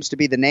 that seems to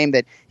be the name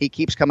that he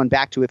keeps coming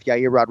back to if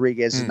Yair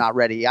Rodriguez is not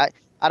ready. I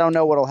don't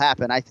know what will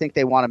happen. I think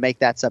they want to make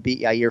that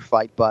Zabit Yair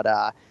fight, but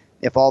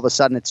if all of a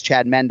sudden it's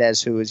Chad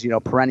Mendes, who is,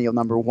 perennial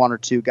number 1 or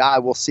 2 guy,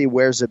 we'll see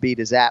where Zabit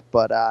is at,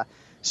 but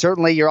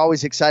certainly you're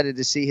always excited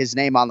to see his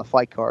name on the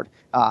fight card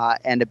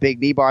and a big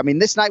knee bar. I mean,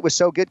 this night was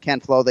so good, Ken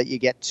Flo, that you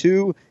get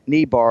 2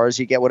 knee bars.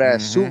 You get what a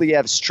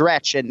Suliev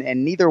stretch,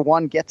 and neither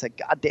one gets a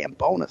goddamn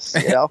bonus.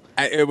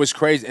 It was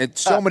crazy. And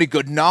so many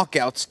good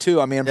knockouts,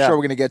 too. I mean, I'm sure we're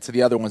going to get to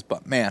the other ones,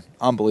 but, man,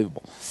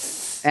 unbelievable.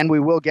 And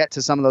we will get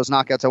to some of those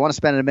knockouts. I want to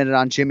spend a minute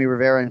on Jimmy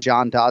Rivera and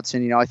John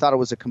Dodson. I thought it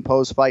was a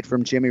composed fight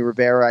from Jimmy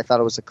Rivera. I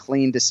thought it was a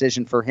clean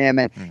decision for him,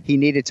 and he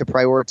needed to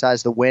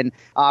prioritize the win.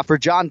 For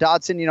John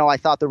Dodson, I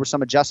thought there were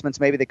some adjustments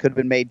maybe that could have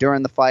been made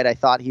during the fight. I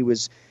thought he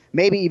was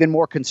maybe even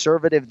more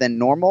conservative than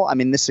normal. I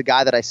mean, this is a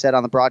guy that I said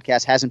on the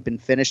broadcast hasn't been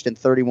finished in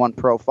 31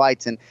 pro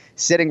fights, and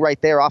sitting right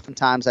there,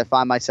 oftentimes I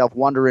find myself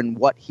wondering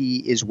what he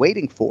is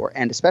waiting for,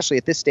 and especially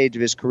at this stage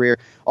of his career,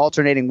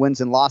 alternating wins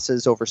and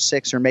losses over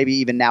 6 or maybe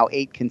even now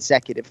 8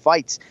 consecutive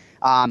fights.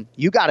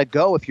 You got to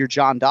go if you're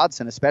John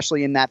Dodson,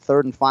 especially in that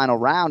third and final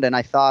round, and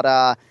I thought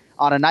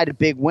on a night of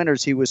big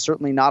winners, he was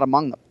certainly not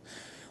among them.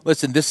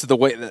 Listen, this is the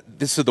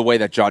way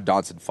that John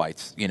Dodson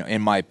fights,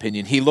 in my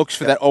opinion. He looks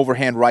for that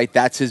overhand right.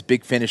 That's his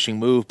big finishing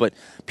move, but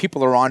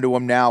people are onto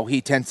him now. He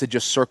tends to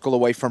just circle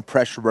away from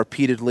pressure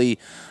repeatedly.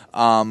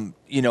 Can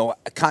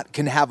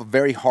have a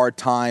very hard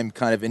time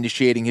kind of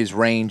initiating his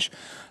range.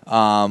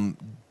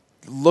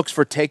 Looks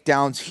for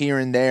takedowns here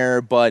and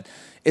there, but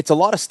it's a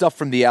lot of stuff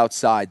from the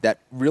outside that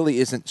really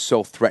isn't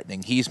so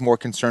threatening. He's more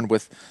concerned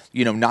with,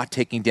 not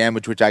taking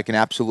damage, which I can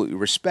absolutely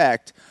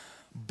respect.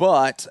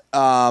 But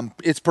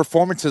it's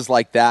performances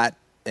like that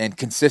and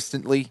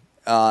consistently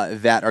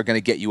that are going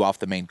to get you off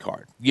the main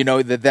card.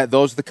 That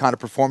those are the kind of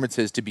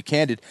performances, to be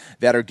candid,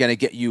 that are going to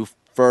get you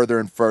further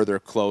and further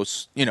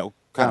close, kind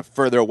of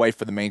further away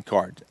from the main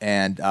card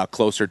and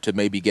closer to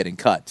maybe getting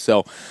cut.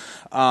 So,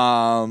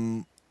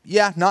 not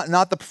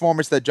the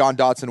performance that John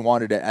Dodson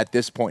wanted at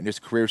this point in his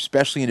career,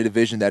 especially in a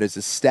division that is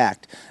as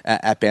stacked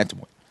at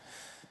bantamweight.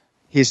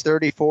 He's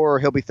 34.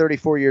 He'll be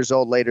 34 years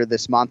old later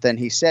this month. And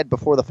he said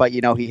before the fight,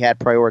 he had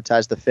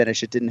prioritized the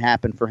finish. It didn't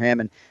happen for him.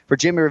 And for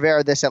Jimmy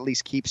Rivera, this at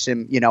least keeps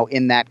him,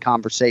 in that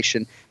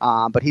conversation.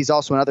 But he's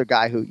also another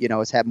guy who,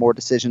 has had more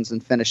decisions than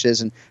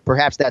finishes. And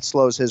perhaps that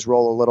slows his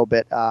roll a little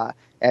bit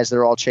as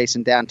they're all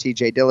chasing down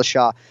TJ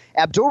Dillashaw.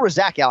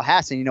 Abdulrazak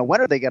Alhassan,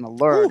 when are they going to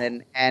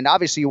learn? And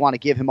obviously you want to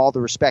give him all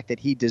the respect that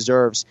he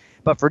deserves.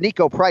 But for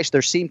Nico Price,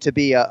 there seemed to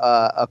be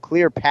a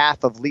clear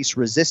path of least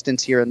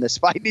resistance here in this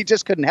fight. And he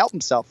just couldn't help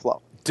himself,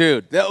 Flo.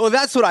 Dude,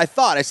 that's what I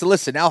thought. I said,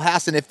 listen,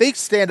 Alhassan, if they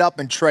stand up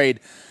and trade,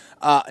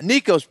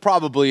 Nico's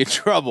probably in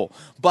trouble.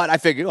 But I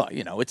figured,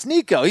 it's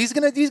Nico. He's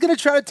gonna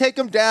try to take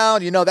him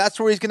down.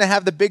 That's where he's gonna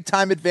have the big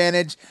time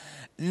advantage.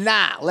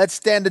 Nah, let's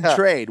stand and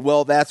trade.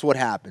 Well, that's what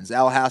happens.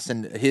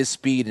 Alhassan, his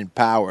speed and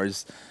power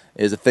is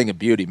a thing of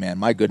beauty, man.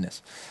 My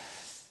goodness.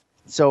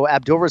 So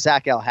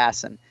Abdulrazak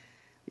Alhassan,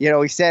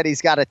 he said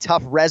he's got a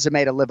tough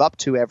resume to live up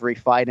to every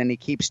fight, and he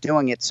keeps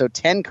doing it. So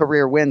 10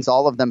 career wins,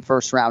 all of them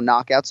first-round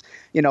knockouts.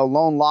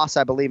 Lone loss,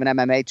 I believe, in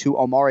MMA to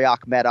Omari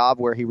Akhmedov,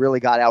 where he really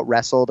got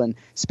out-wrestled and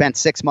spent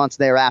 6 months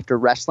thereafter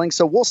wrestling.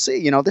 So we'll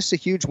see. This is a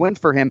huge win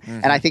for him,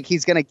 and I think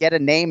he's going to get a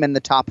name in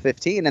the top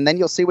 15, and then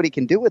you'll see what he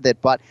can do with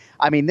it. But,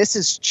 I mean, this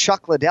is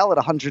Chuck Liddell at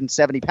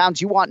 170 pounds.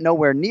 You want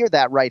nowhere near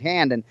that right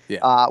hand, and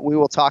we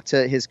will talk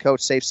to his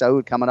coach, Saif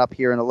Saud, coming up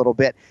here in a little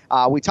bit.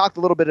 We talked a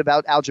little bit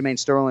about Aljamain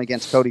Sterling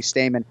against Cody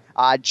Stamann.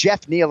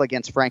 Jeff Neal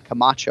against Frank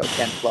Camacho,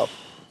 Ken Flo.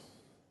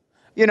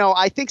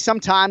 I think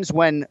sometimes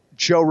when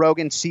Joe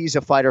Rogan sees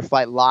a fighter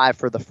fight live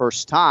for the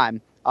first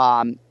time,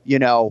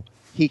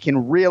 he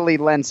can really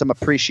lend some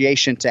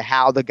appreciation to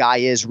how the guy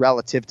is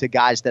relative to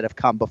guys that have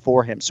come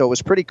before him. So it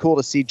was pretty cool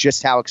to see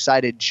just how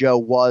excited Joe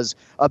was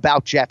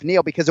about Jeff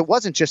Neal, because it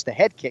wasn't just the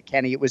head kick,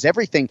 Kenny. It was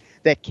everything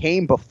that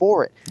came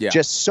before it. Yeah.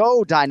 Just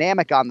so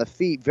dynamic on the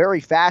feet, very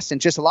fast, and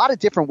just a lot of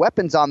different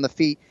weapons on the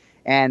feet.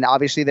 And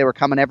obviously they were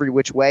coming every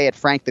which way at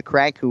Frank the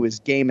Crank, who is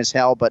game as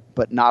hell, but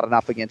not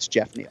enough against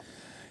Jeff Neal.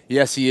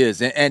 Yes, he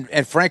is.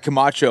 And Frank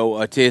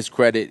Camacho, to his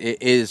credit,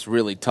 is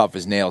really tough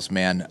as nails,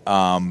 man.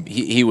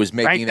 He was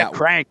making Frank the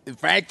Crank.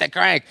 Frank the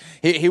Crank.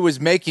 He was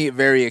making it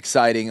very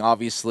exciting,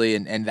 obviously,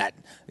 and that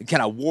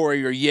kind of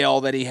warrior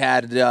yell that he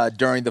had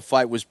during the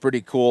fight was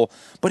pretty cool.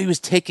 But he was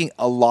taking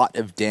a lot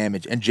of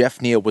damage, and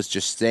Jeff Neal was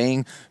just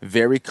staying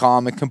very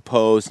calm and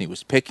composed. And he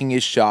was picking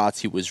his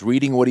shots. He was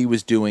reading what he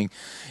was doing,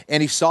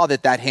 and he saw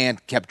that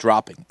hand kept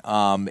dropping.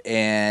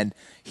 And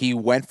he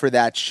went for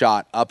that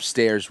shot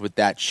upstairs with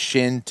that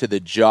shin to the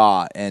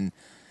jaw, and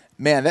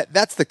man,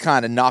 that's the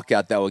kind of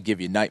knockout that will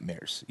give you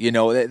nightmares.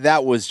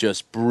 That was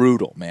just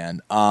brutal,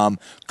 man.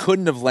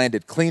 Couldn't have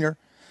landed cleaner.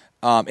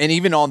 And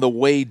even on the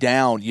way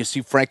down, you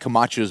see Frank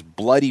Camacho's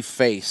bloody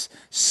face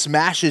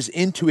smashes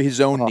into his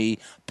own knee,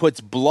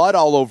 puts blood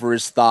all over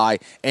his thigh,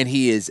 and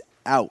he is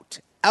out.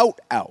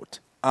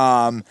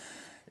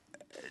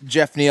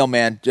 Jeff Neal,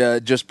 man,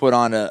 just put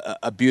on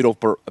a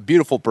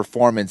beautiful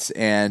performance,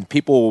 and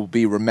people will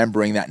be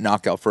remembering that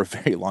knockout for a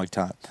very long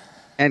time.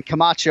 And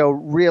Camacho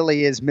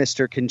really is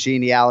Mr.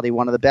 Congeniality,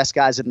 one of the best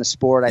guys in the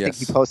sport. I think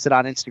he posted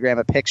on Instagram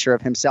a picture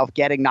of himself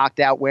getting knocked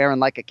out, wearing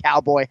like a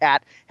cowboy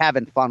hat,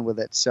 having fun with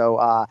it. So,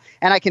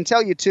 and I can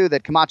tell you, too,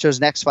 that Camacho's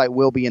next fight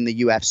will be in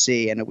the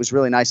UFC, and it was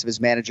really nice of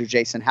his manager,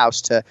 Jason House,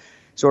 to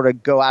sort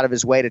of go out of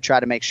his way to try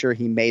to make sure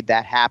he made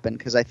that happen.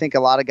 Because I think a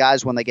lot of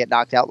guys, when they get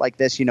knocked out like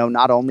this,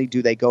 not only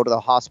do they go to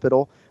the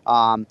hospital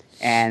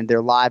and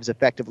their lives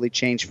effectively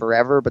change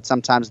forever, but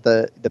sometimes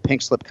the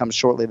pink slip comes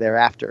shortly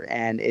thereafter,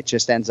 and it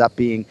just ends up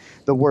being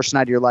the worst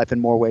night of your life in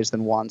more ways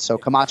than one. So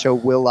Camacho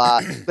will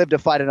live to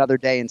fight another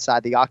day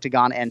inside the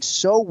octagon, and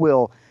so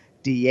will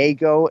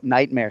Diego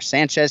Nightmare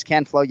Sanchez.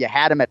 Ken Flo, you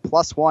had him at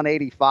plus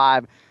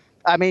 185.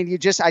 I mean,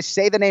 I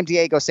say the name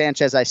Diego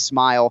Sanchez, I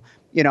smile.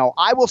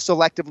 I will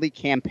selectively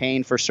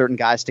campaign for certain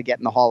guys to get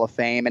in the Hall of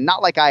Fame, and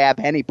not like I have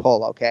any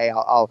pull, okay?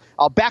 I'll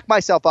back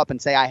myself up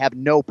and say I have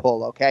no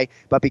pull, okay?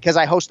 But because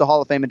I host the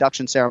Hall of Fame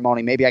induction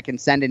ceremony, maybe I can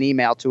send an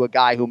email to a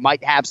guy who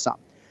might have some.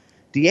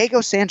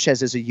 Diego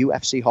Sanchez is a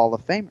UFC Hall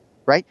of Famer,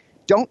 right?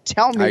 Don't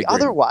tell me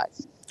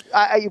otherwise.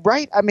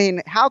 Right? I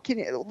mean, how can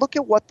you look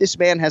at what this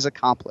man has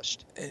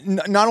accomplished?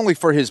 Not only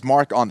for his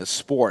mark on the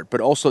sport, but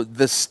also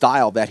the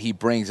style that he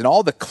brings and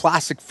all the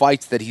classic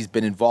fights that he's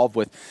been involved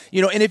with.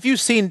 And if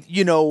you've seen,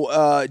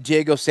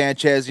 Diego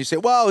Sanchez, you say,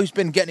 well, he's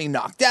been getting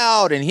knocked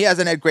out and he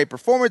hasn't had great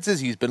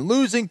performances. He's been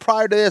losing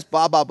prior to this,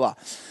 blah, blah, blah.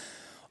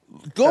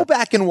 Go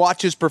back and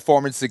watch his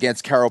performance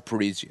against Karo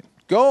Parisian.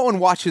 Go and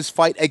watch his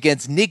fight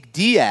against Nick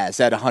Diaz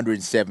at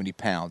 170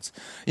 pounds.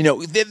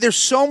 There's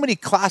so many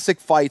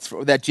classic fights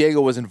that Diego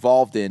was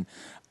involved in,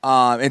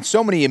 and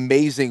so many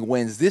amazing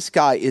wins. This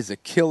guy is a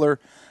killer.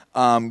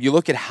 You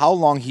look at how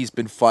long he's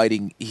been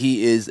fighting.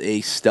 He is a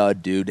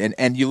stud, dude.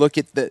 And you look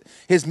at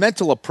his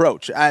mental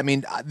approach. I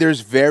mean, there's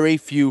very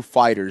few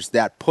fighters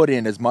that put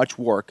in as much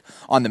work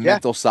on the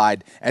mental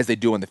side as they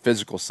do on the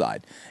physical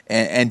side.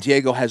 And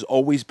Diego has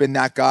always been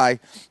that guy.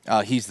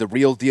 He's the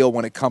real deal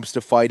when it comes to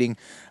fighting.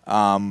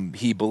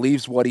 He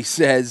believes what he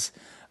says.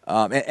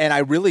 And I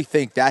really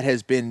think that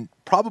has been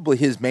probably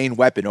his main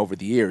weapon over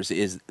the years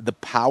is the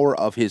power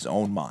of his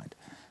own mind.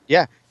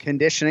 Yeah,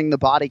 conditioning the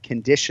body,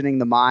 conditioning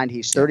the mind.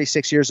 He's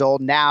 36 years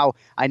old now.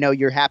 I know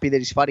you're happy that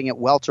he's fighting at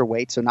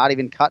welterweight, so not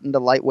even cutting to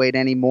lightweight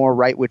anymore,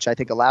 right, which I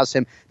think allows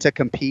him to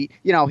compete.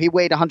 He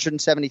weighed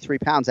 173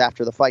 pounds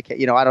after the fight.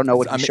 I don't know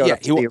what he showed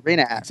up to the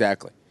arena at.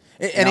 Exactly.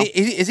 And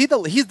he's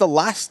the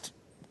last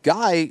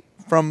guy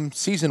from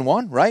season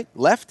 1, right,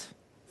 left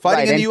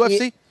fighting in the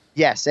UFC?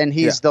 Yes, and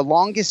he's the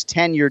longest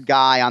tenured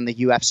guy on the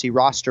UFC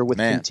roster with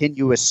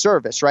continuous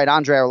service, right?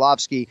 Andrei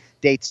Arlovsky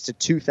dates to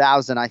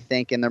 2000, I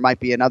think, and there might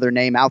be another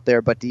name out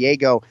there, but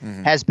Diego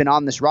has been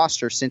on this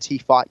roster since he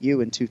fought you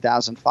in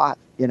 2005.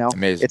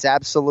 Amazing. It's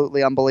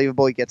absolutely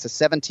unbelievable. He gets a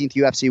 17th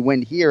UFC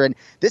win here, and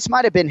this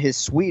might have been his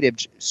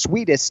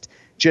sweetest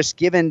just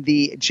given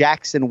the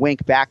Jackson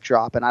Wink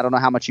backdrop, and I don't know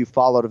how much you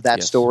followed of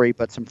that story,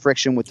 but some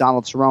friction with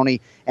Donald Cerrone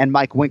and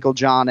Mike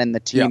Winklejohn and the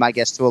team, I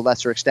guess, to a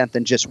lesser extent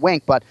than just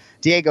Wink. But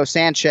Diego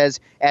Sanchez,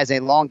 as a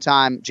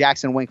longtime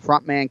Jackson Wink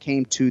frontman,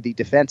 came to the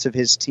defense of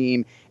his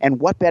team. And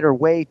what better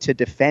way to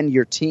defend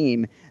your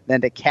team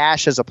than to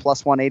cash as a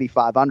plus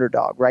 185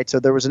 underdog, right?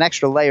 So there was an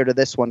extra layer to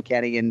this one,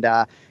 Kenny, and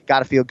got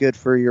to feel good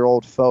for your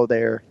old foe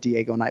there,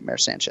 Diego Nightmare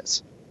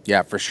Sanchez.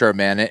 Yeah, for sure,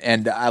 man.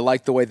 And I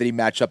like the way that he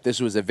matched up.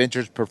 This was a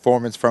vintage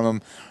performance from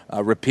him,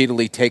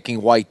 repeatedly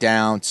taking White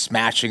down,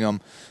 smashing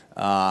him.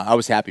 I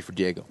was happy for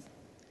Diego.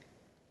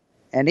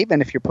 And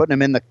even if you're putting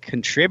him in the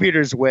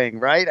contributors wing,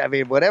 right? I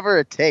mean, whatever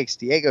it takes,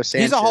 Diego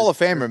Sanchez. He's a Hall of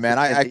Famer, man.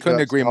 I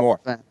couldn't agree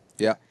more.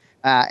 Yeah.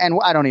 And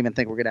I don't even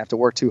think we're going to have to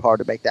work too hard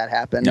to make that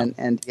happen. No.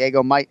 And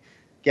Diego might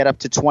get up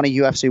to 20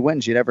 UFC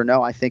wins. You never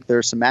know. I think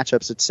there's some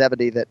matchups at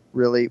 70 that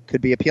really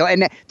could be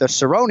appealing. And the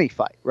Cerrone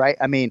fight, right?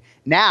 I mean,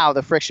 now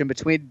the friction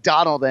between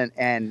Donald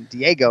and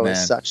Diego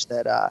is such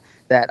that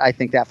that I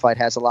think that fight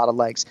has a lot of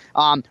legs.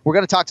 We're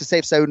going to talk to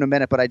Saif Saud in a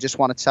minute, but I just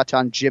want to touch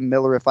on Jim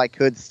Miller if I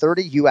could.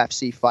 30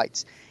 UFC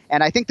fights.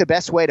 And I think the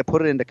best way to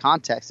put it into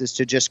context is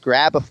to just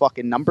grab a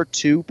fucking number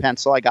 2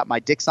 pencil. I got my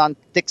Dixon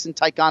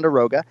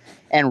Ticonderoga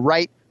and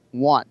write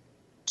 1,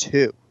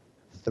 2,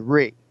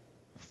 3,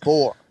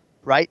 4,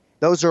 right?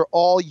 Those are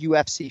all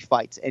UFC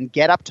fights, and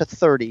get up to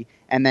 30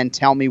 and then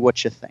tell me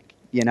what you think.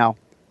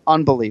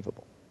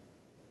 Unbelievable.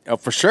 Oh,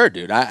 for sure,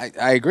 dude. I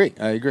agree.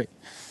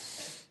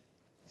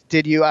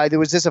 Did you?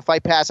 Was this a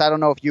Fight Pass? I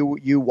don't know if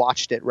you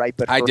watched it, right?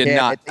 But I did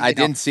not. I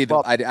didn't see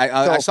the.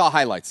 I saw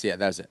highlights. Yeah,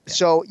 that was it. Yeah.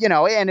 So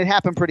and it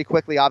happened pretty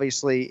quickly,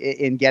 obviously,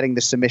 in getting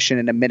the submission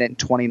in 1 minute and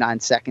 29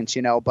 seconds.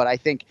 But I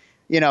think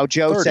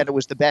Joe 30. said it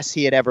was the best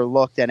he had ever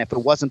looked, and if it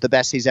wasn't the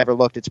best he's ever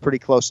looked, it's pretty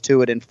close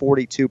to it in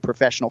 42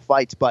 professional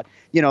fights. But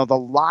the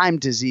Lyme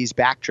disease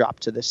backdrop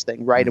to this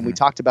thing, right? Mm-hmm. And we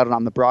talked about it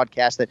on the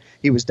broadcast that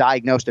he was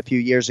diagnosed a few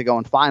years ago,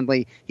 and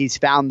finally he's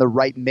found the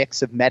right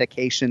mix of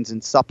medications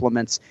and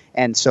supplements,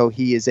 and so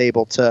he is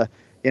able to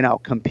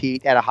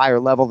compete at a higher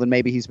level than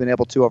maybe he's been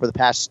able to over the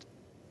past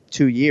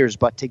 2 years.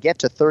 But to get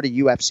to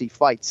 30 UFC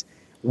fights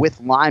with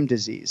Lyme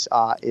disease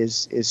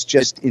is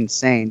just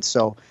insane.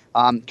 So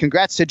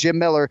congrats to Jim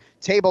Miller.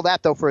 Table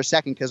that, though, for a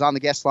second, because on the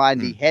guest line,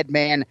 the head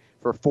man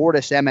for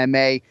Fortis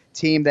MMA,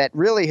 team that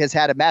really has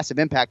had a massive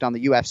impact on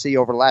the UFC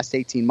over the last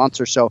 18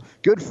 months or so.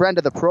 Good friend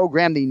of the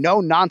program, the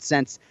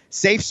no-nonsense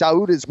Saif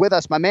Saud is with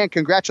us. My man,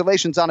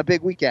 congratulations on a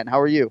big weekend. How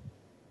are you?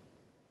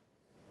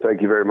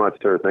 Thank you very much,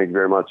 sir. Thank you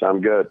very much.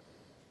 I'm good.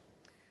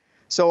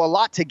 So a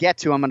lot to get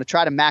to. I'm going to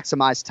try to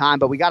maximize time,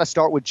 but we got to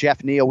start with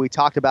Jeff Neal. We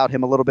talked about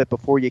him a little bit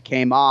before you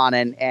came on,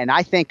 and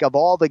I think of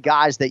all the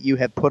guys that you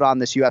have put on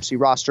this UFC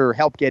roster or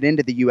helped get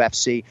into the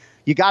UFC,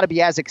 you got to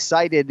be as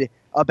excited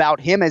about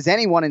him as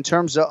anyone in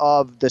terms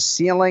of the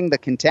ceiling, the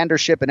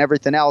contendership, and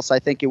everything else. I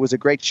think it was a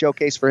great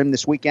showcase for him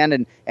this weekend,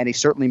 and he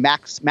certainly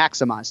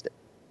maximized it.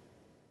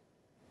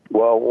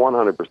 Well,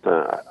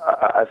 100%.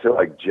 I feel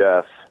like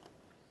Jeff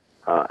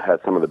had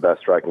some of the best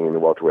striking in the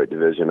welterweight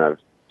division. I've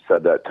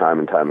said that time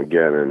and time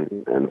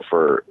again, and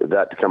for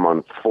that to come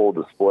on full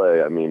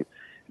display, I mean,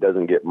 it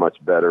doesn't get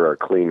much better or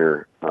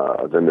cleaner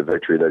than the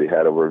victory that he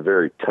had over a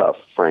very tough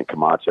Frank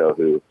Camacho,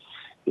 who,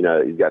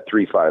 he's got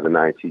 3 fight of the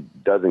nights. He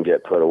doesn't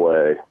get put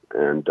away,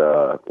 and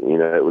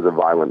it was a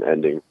violent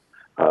ending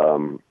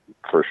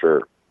for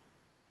sure.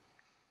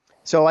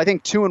 So I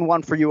think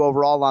 2-1 for you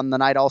overall on the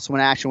night. Also in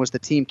action was the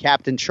team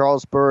captain,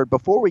 Charles Byrd.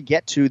 Before we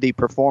get to the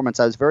performance,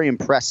 I was very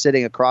impressed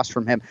sitting across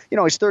from him.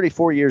 He's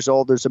 34 years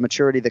old. There's a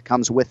maturity that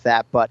comes with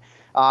that. But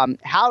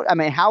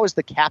how is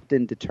the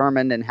captain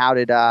determined, and how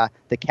did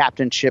the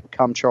captainship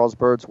come Charles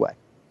Byrd's way?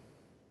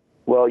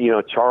 Well,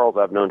 Charles,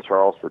 I've known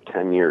Charles for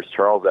 10 years.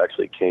 Charles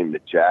actually came to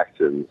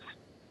Jackson's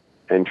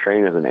and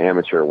trained as an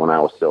amateur when I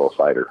was still a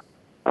fighter.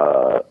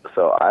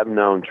 So I've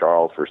known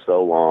Charles for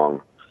so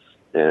long.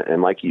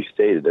 And like you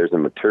stated, there's a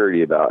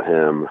maturity about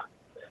him.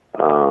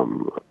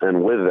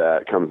 And with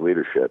that comes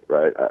leadership,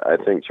 right? I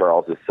think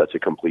Charles is such a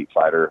complete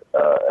fighter.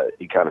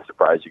 He kind of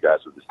surprised you guys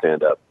with the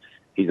stand-up.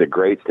 He's a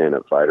great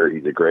stand-up fighter.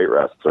 He's a great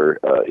wrestler.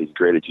 He's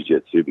great at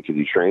jiu-jitsu because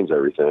he trains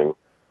everything.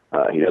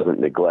 He doesn't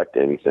neglect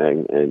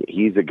anything. And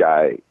he's a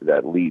guy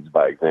that leads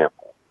by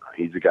example.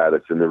 He's a guy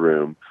that's in the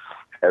room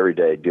every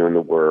day doing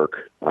the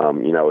work. I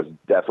was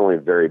definitely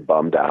very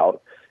bummed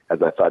out,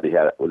 as I thought he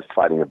was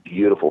fighting a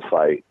beautiful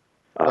fight.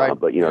 Right.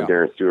 But,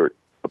 Darren Stewart,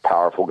 a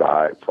powerful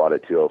guy, fought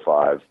at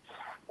 205,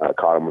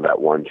 caught him with that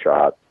one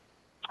shot.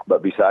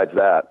 But besides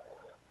that,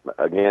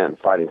 again,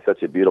 fighting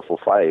such a beautiful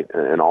fight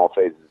in all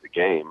phases of the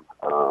game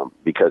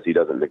because he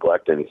doesn't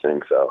neglect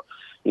anything. So,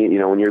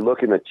 when you're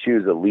looking to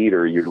choose a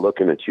leader, you're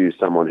looking to choose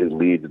someone who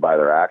leads by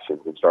their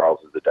actions, and Charles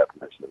is the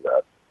definition of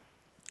that.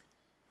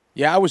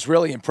 Yeah, I was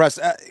really impressed.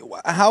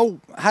 How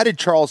did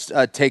Charles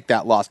take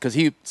that loss? Because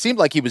he seemed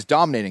like he was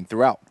dominating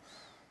throughout.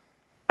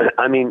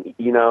 I mean,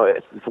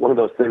 it's one of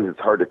those things that's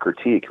hard to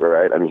critique,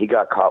 right? I mean, he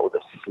got caught with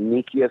the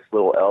sneakiest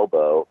little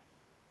elbow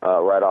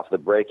right off the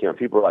break.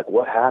 People were like,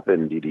 what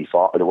happened? Did he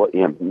fall?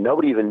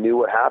 Nobody even knew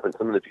what happened.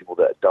 Some of the people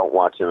that don't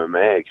watch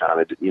MMA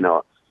kind of,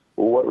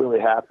 what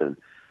really happened?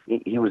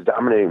 He was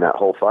dominating that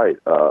whole fight,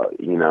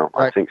 Right.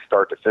 I think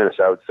start to finish.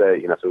 I would say,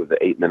 if it was an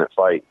 8-minute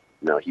fight,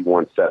 he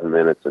won 7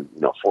 minutes and,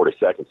 40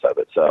 seconds of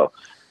it. So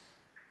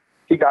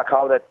he got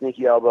caught with that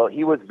sneaky elbow.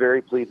 He was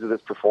very pleased with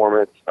his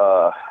performance,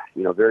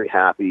 very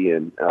happy,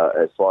 and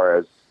as far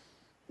as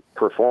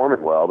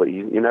performing well, but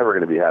you're never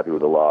going to be happy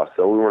with a loss.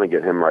 So we want to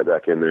get him right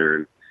back in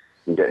there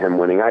and get him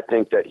winning. I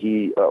think that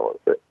he,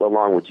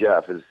 along with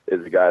Jeff, is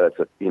a guy that's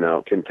a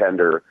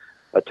contender,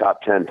 a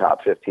top 10,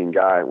 top 15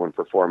 guy when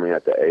performing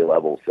at the A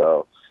level.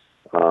 So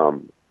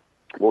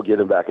we'll get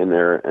him back in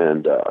there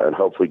and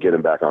hopefully get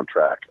him back on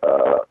track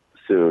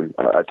soon.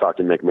 I talked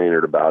to Nick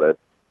Maynard about it,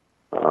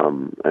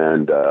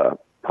 and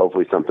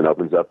hopefully something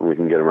opens up and we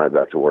can get him right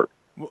back to work.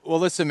 Well,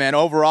 listen, man,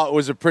 overall it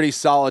was a pretty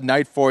solid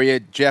night for you.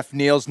 Jeff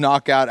Neal's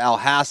knockout, Al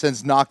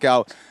Hassan's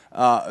knockout,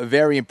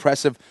 very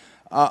impressive.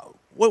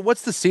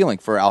 What's the ceiling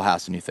for Al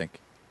Hassan, you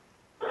think?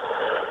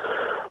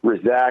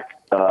 Razak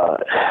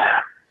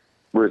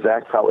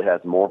probably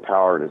has more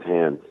power in his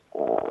hands,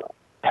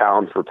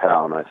 pound for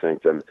pound, I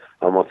think, than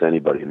almost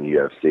anybody in the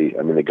UFC.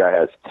 I mean, the guy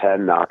has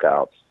 10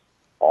 knockouts,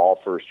 all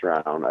first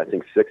round. I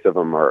think 6 of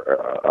them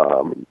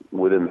are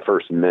within the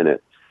first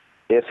minute.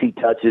 If he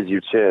touches your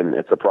chin,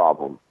 it's a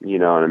problem. You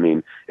know what I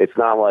mean? It's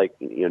not like,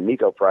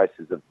 Nico Price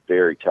is a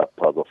very tough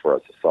puzzle for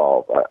us to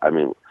solve. I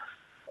mean,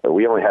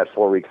 we only had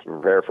 4 weeks to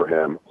prepare for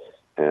him,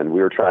 and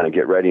we were trying to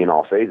get ready in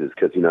all phases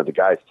because, you know, the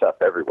guy's tough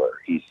everywhere.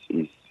 He's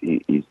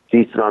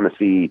decent on the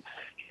feet.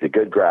 He's a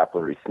good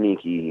grappler. He's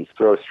sneaky. He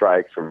throws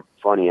strikes from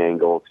funny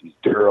angles. He's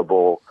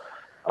durable.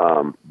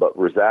 But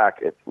Razak,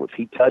 if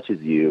he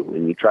touches you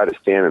and you try to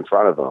stand in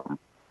front of him,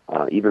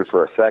 even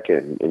for a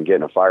second and get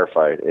in a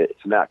firefight,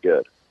 it's not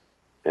good.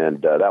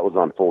 And that was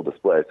on full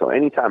display. So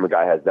anytime a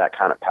guy has that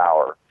kind of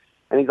power,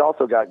 and he's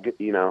also got good,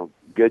 you know,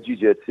 good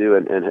jiu-jitsu,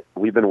 and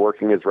we've been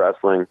working his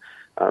wrestling.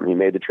 He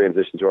made the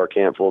transition to our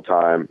camp full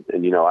time,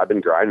 and, you know, I've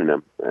been grinding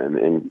him,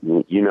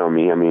 and you know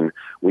me. I mean,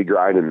 we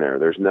grind in there.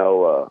 There's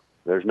no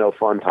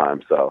fun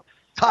time. So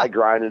I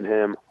grinded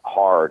him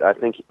hard. I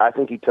think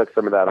he took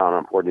some of that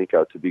on poor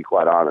Nico, to be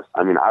quite honest.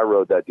 I mean, I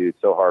rode that dude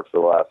so hard for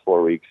the last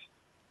 4 weeks.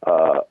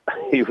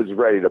 He was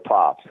ready to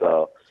pop.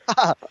 So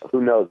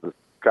who knows? The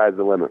sky's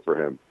the limit for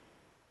him.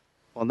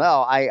 Well,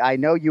 no, I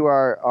know you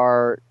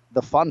are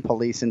the fun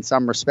police in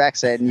some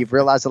respects, and you've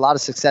realized a lot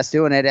of success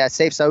doing it.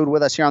 Saif Saud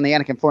with us here on the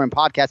Anik and Florian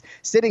podcast,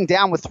 sitting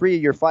down with 3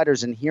 of your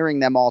fighters and hearing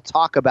them all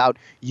talk about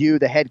you,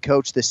 the head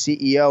coach, the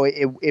CEO.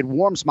 It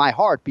warms my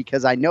heart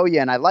because I know you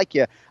and I like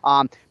you.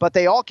 But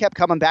they all kept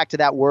coming back to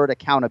that word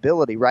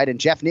accountability, right? And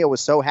Jeff Neal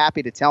was so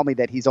happy to tell me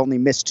that he's only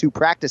missed 2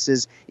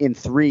 practices in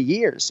 3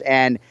 years.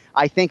 And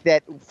I think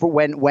that for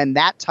when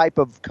that type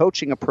of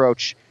coaching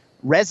approach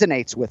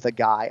resonates with a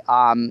guy,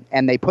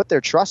 and they put their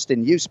trust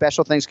in you,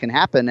 special things can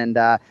happen, and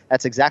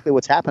that's exactly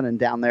what's happening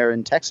down there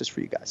in Texas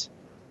for you guys.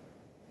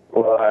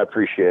 Well, I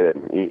appreciate it.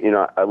 You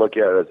know, I look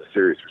at it as a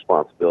serious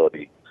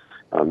responsibility.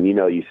 You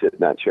know, you sit in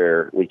that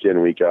chair week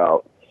in, week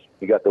out.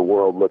 You got the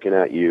world looking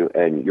at you,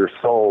 and your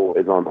soul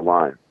is on the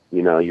line.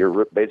 You know,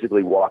 you're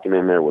basically walking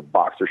in there with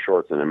boxer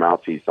shorts and a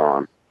mouthpiece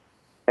on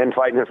and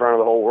fighting in front of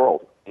the whole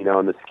world. You know,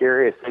 and the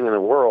scariest thing in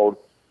the world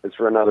is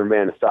for another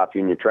man to stop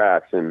you in your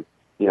tracks and,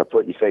 you know,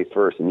 put you face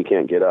first and you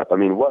can't get up. I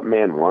mean, what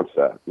man wants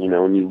that? You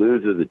know, when you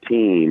lose as a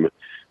team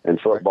in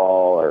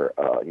football or,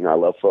 you know, I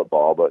love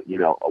football, but, you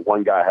know,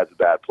 one guy has a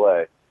bad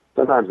play,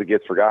 sometimes it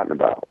gets forgotten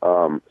about.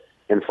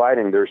 In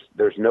fighting,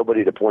 there's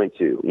nobody to point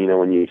to. You know,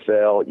 when you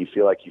fail, you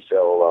feel like you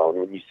fail alone.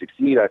 When you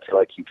succeed, I feel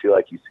like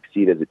you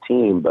succeed as a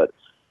team, but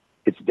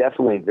it's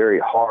definitely very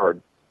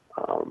hard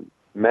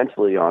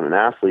mentally on an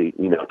athlete,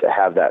 you know, to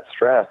have that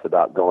stress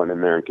about going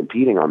in there and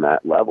competing on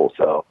that level.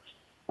 So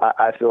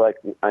I feel like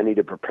I need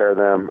to prepare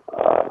them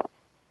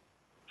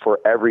for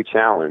every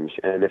challenge.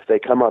 And if they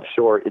come up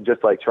short,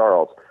 just like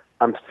Charles,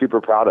 I'm super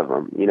proud of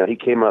him. You know, he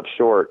came up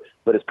short,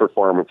 but his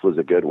performance was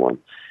a good one.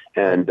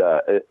 And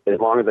as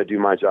long as I do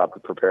my job to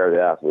prepare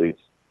the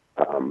athletes,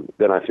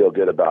 then I feel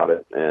good about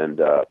it.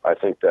 And I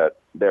think that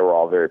they were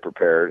all very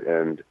prepared,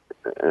 and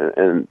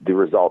the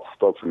results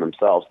spoke for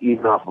themselves,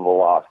 even off of a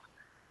loss.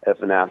 If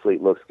an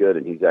athlete looks good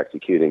and he's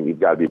executing, you've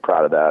got to be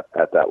proud of that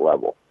at that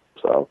level.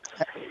 So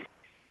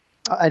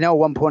I know at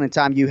one point in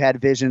time you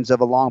had visions of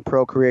a long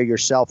pro career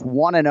yourself,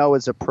 1-0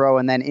 as a pro,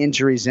 and then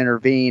injuries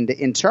intervened.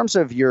 In terms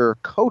of your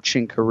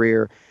coaching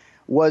career,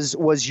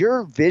 was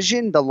your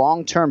vision, the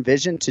long-term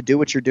vision, to do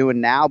what you're doing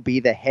now, be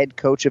the head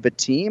coach of a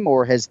team,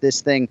 or has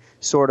this thing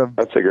sort of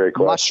That's a great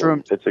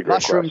question.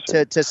 mushroomed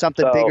to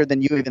something bigger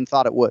than you even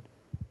thought it would?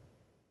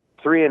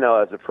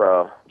 3-0 as a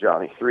pro,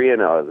 Johnny.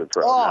 3-0 as a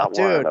pro. Oh,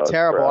 dude,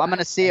 terrible! I'm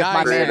gonna see if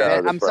my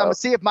man. I'm gonna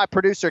see if my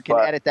producer can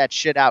edit that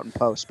shit out in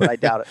post, but I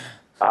doubt it.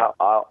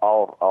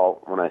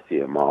 I'll when I see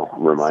him, I'll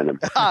remind him.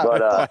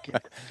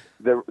 But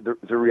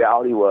the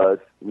reality was,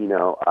 you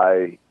know,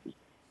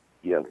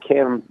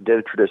 Cam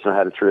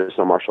had a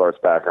traditional martial arts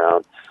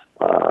background.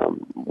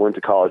 Went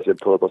to college, did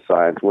political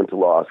science, went to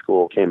law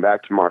school, came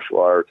back to martial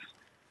arts.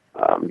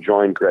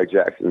 Joined Greg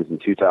Jackson's in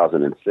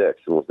 2006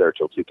 and was there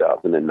till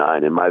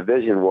 2009. And my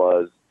vision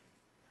was,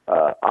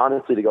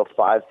 honestly, to go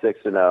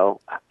 5-6-0,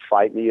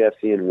 fight in the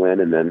UFC and win,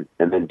 and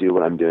then do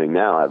what I'm doing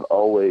now. I've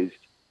always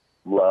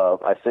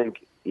loved. I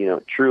think, you know,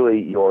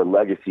 truly your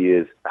legacy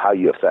is how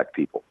you affect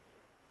people.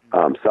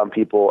 Some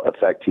people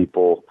affect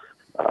people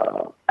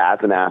as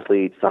an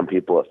athlete. Some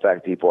people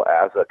affect people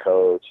as a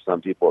coach.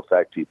 Some people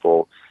affect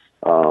people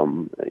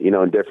you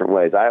know, in different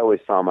ways. I always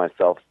saw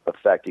myself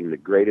affecting the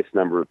greatest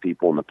number of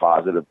people in the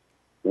positive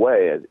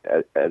way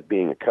as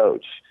being a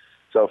coach.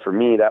 So for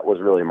me, that was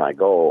really my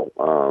goal.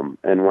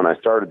 And when I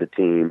started the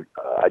team,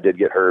 I did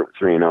get hurt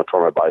 3-0,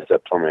 tore my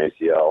bicep, tore my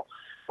ACL,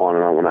 on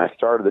and on. When I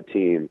started the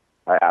team,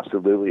 I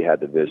absolutely had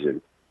the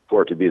vision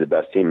for it to be the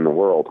best team in the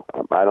world.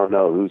 I don't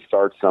know who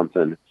starts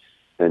something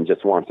and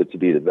just wants it to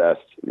be the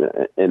best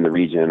in the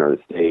region or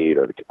the state,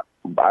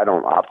 I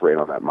don't operate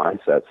on that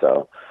mindset.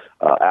 So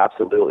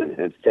absolutely.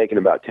 It's taken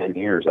about 10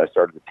 years. I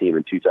started the team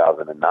in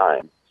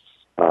 2009.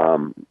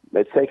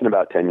 It's taken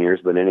about 10 years,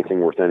 but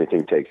anything worth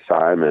anything takes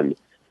time, and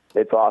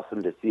it's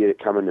awesome to see it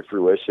come into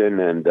fruition,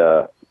 and,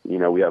 you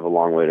know, we have a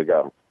long way to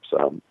go.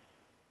 So,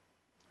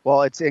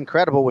 well, it's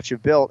incredible what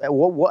you've built.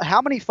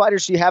 How many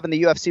fighters do you have in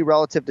the UFC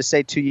relative to,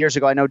 say, 2 years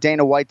ago? I know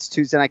Dana White's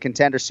Tuesday Night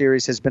Contender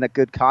Series has been a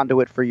good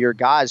conduit for your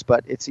guys,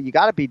 but you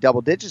got to be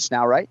double digits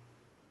now, right?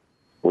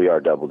 We are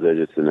double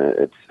digits, and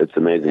it's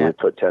amazing. Yeah. We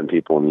put 10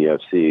 people in the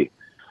UFC.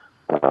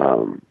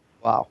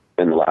 Wow!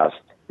 In the last,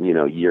 you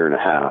know, year and a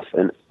half,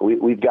 and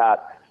we've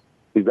got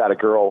we've got a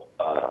girl,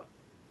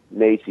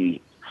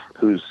 Macy,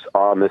 who's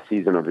on this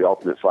season of The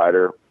Ultimate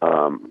Fighter,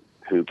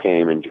 who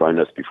came and joined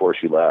us before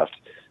she left.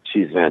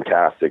 She's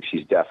fantastic.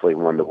 She's definitely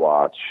one to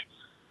watch.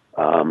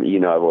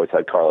 I've always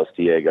had Carlos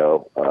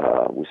Diego,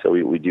 so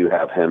we do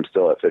have him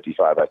still at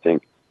 55.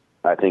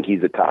 I think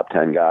he's a top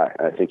 10 guy.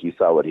 I think you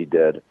saw what he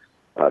did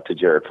to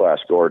Jared Flash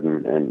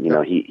Gordon, and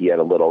he had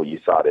a little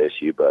USADA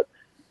issue, but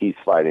he's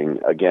fighting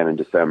again in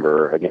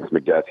December against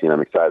McDessie, and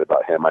I'm excited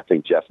about him. I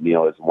think Jeff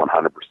Neal is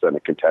 100% a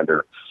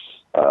contender.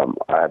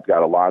 I've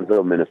got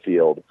Alonzo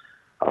Minifield,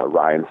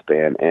 Ryan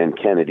Spann, and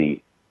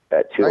Kennedy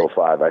at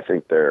 205. I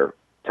think they're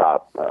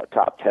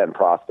top 10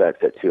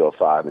 prospects at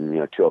 205, and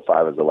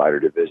 205 is a lighter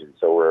division,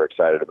 so we're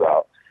excited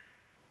about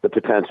the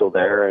potential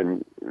there.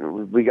 And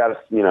we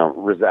got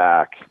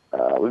Razak.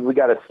 We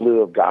got a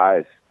slew of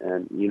guys,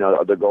 and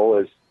the goal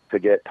is to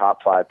get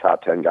top 5,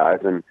 top 10 guys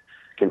and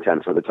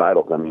contend for the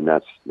titles. I mean,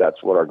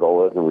 that's what our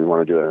goal is, and we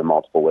want to do it in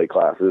multiple weight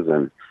classes,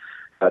 and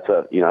that's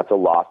a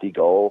lofty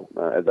goal,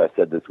 as I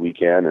said this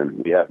weekend,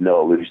 and we have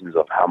no illusions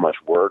of how much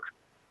work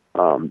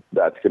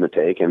that's going to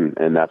take,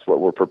 and that's what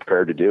we're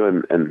prepared to do,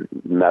 and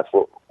that's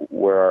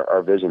where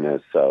our vision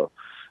is. So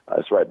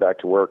it's right back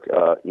to work.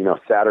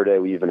 Saturday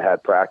we even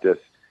had practice.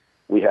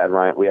 We have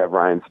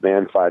Ryan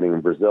Spann fighting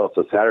in Brazil.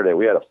 So Saturday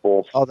we had a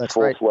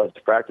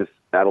full-fledged practice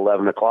at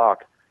 11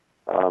 o'clock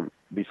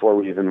before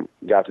we even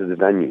got to the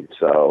venue.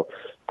 So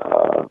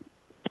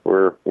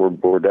we're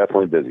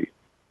definitely busy.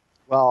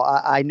 Well,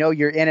 I know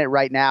you're in it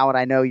right now, and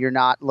I know you're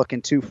not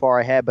looking too far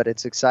ahead, but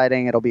it's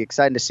exciting. It'll be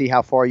exciting to see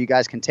how far you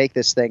guys can take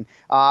this thing.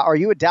 Are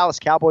you a Dallas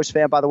Cowboys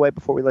fan, by the way,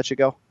 before we let you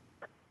go?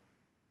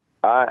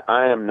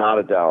 I am not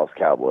a Dallas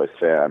Cowboys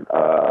fan.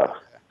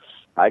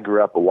 I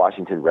grew up a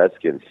Washington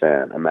Redskins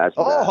fan.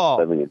 Imagine that,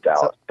 living in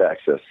Dallas,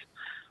 Texas.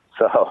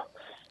 So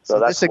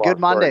that's this a good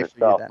Monday for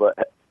you then.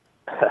 But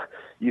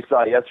you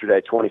saw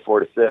yesterday,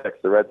 24-6,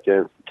 the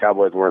Redskins,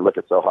 Cowboys weren't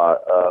looking so hot,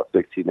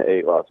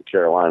 16-8 lost to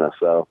Carolina.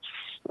 So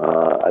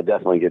I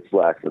definitely get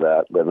slack for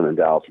that, living in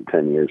Dallas for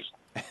 10 years.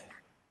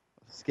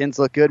 Skins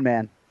look good,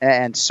 man.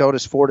 And so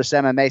does Fortis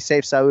MMA.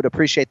 Saif Saud,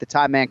 appreciate the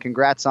time, man.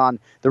 Congrats on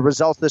the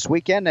results this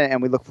weekend,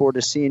 and we look forward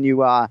to seeing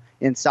you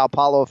in Sao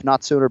Paulo, if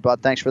not sooner.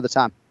 But thanks for the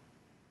time.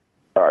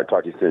 All right,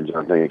 talk to you soon,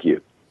 John. Thank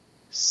you.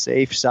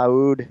 Saif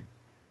Saud,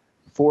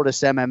 Fortis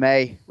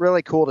MMA.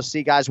 Really cool to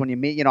see, guys, when you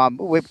meet.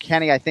 With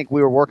Kenny, I think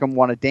we were working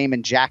one of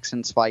Damon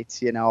Jackson's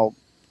fights, a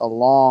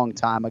long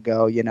time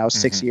ago,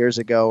 6 years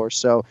ago or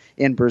so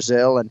in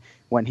Brazil, and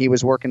when he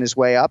was working his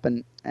way up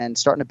and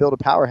starting to build a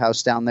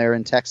powerhouse down there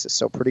in Texas.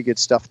 So pretty good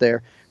stuff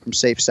there from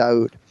Saif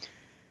Saud.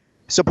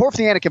 Support for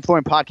the Anik and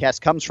Florian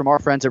podcast comes from our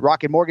friends at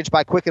Rocket Mortgage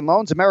by Quicken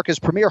Loans, America's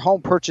premier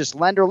home purchase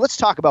lender. Let's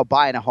talk about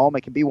buying a home.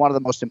 It can be one of the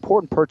most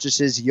important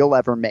purchases you'll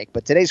ever make.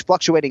 But today's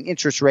fluctuating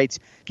interest rates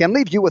can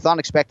leave you with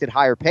unexpected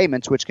higher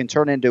payments, which can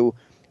turn into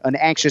an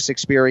anxious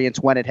experience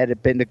when it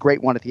had been a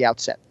great one at the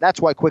outset. That's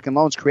why Quicken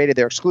Loans created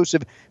their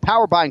exclusive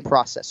power buying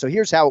process. So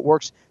here's how it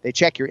works. They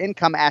check your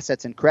income,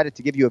 assets, and credit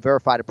to give you a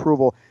verified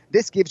approval.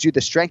 This gives you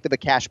the strength of a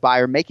cash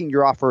buyer, making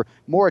your offer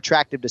more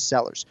attractive to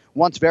sellers.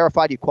 Once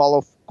verified, you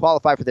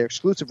qualify for their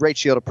exclusive rate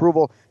shield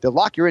approval. They'll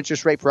lock your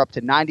interest rate for up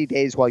to 90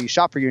 days while you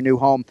shop for your new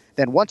home.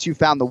 Then once you've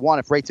found the one,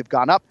 if rates have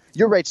gone up,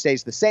 your rate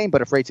stays the same.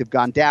 But if rates have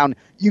gone down,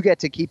 you get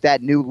to keep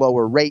that new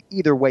lower rate.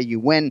 Either way, you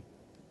win.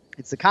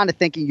 It's the kind of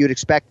thinking you'd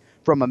expect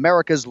from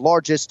America's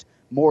largest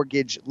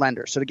mortgage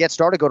lender. So to get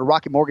started, go to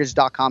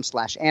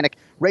rocketmortgage.com/Anik.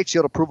 Rate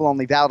shield approval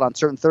only valid on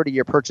certain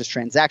 30-year purchase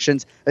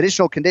transactions.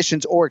 Additional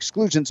conditions or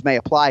exclusions may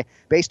apply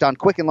based on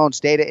Quicken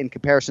Loans data in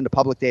comparison to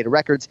public data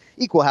records.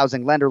 Equal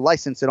housing lender,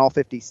 licensed in all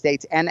 50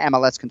 states, and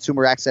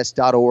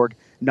MLSConsumerAccess.org,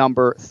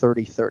 number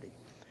 3030.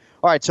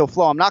 All right, so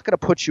Flo, I'm not going to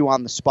put you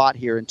on the spot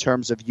here in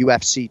terms of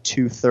UFC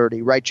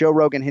 230, right? Joe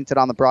Rogan hinted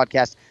on the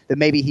broadcast that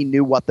maybe he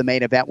knew what the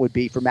main event would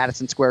be for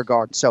Madison Square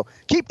Garden. So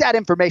keep that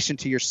information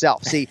to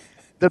yourself. See,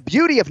 the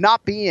beauty of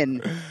not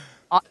being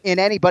in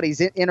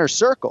anybody's inner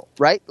circle,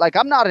 right? Like,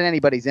 I'm not in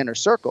anybody's inner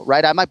circle,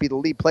 right? I might be the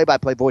lead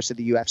play-by-play voice of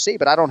the UFC,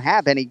 but I don't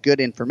have any good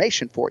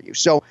information for you.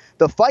 So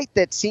the fight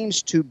that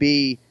seems to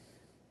be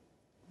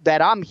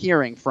that I'm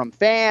hearing from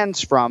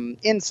fans, from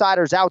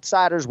insiders,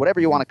 outsiders, whatever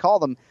you want to call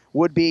them,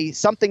 would be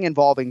something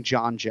involving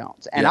Jon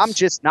Jones. And yes. I'm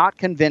just not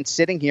convinced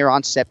sitting here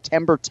on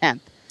September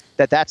 10th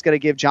that that's going to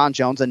give Jon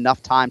Jones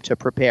enough time to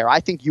prepare. I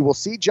think you will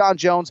see Jon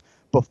Jones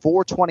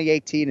before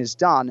 2018 is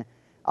done.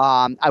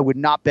 I would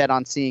not bet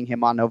on seeing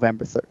him on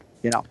November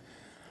 3rd,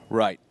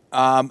 Right.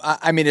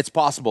 I mean, it's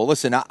possible.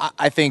 Listen,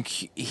 I think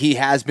he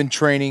has been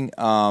training.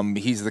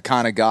 He's the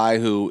kind of guy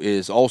who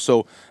is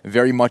also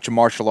very much a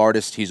martial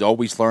artist. He's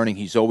always learning.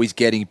 He's always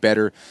getting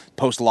better.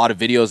 Posts a lot of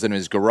videos in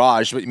his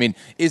garage. But, I mean,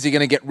 is he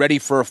going to get ready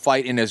for a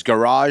fight in his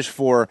garage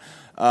for,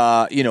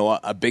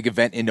 a big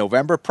event in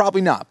November?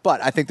 Probably not.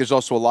 But I think there's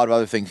also a lot of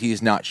other things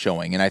he's not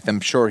showing. And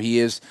I'm sure he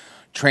is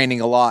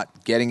training a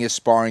lot, getting his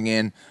sparring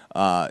in,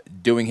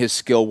 doing his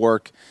skill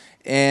work.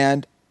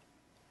 And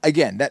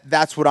again,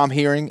 that's what I'm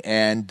hearing,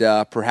 and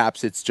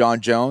perhaps it's Jon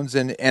Jones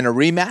and a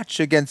rematch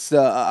against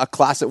a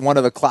classic, one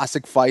of the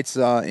classic fights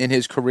in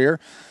his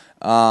career.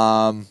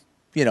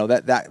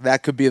 that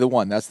could be the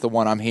one. That's the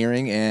one I'm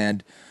hearing.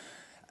 And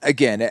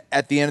again,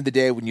 at the end of the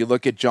day, when you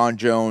look at John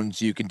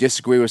Jones, you can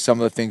disagree with some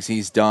of the things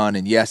he's done.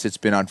 And yes, it's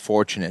been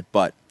unfortunate,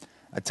 but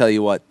I tell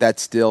you what, that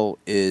still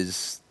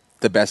is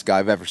the best guy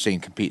I've ever seen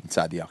compete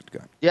inside the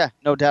octagon. Yeah,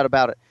 no doubt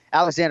about it.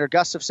 Alexander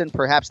Gustafsson,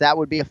 perhaps that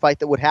would be a fight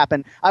that would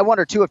happen. I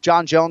wonder, too, if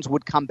John Jones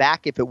would come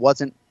back if it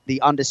wasn't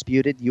the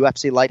undisputed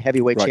UFC light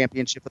heavyweight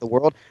championship of the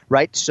world,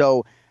 right?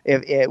 So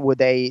would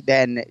they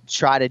then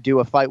try to do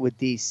a fight with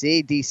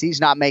DC? DC's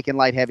not making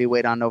light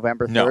heavyweight on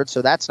November 3rd,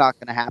 so that's not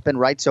going to happen,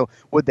 right? So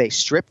would they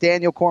strip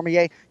Daniel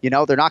Cormier? They're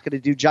not going to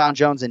do John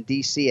Jones and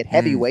DC at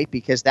heavyweight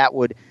because that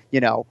would,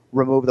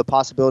 remove the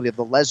possibility of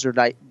the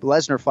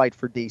Lesnar fight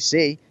for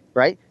DC,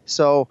 right?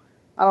 So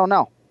I don't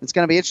know. It's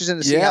going to be interesting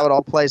to see how it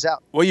all plays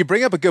out. Well, you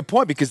bring up a good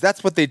point because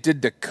that's what they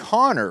did to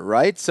Conor,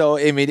 right? So,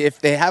 I mean, if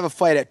they have a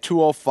fight at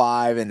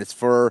 205 and it's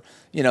for,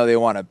 they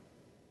want to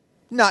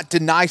not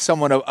deny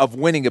someone of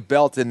winning a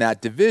belt in that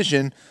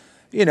division,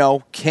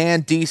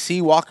 can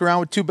DC walk around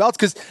with two belts?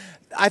 Because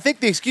I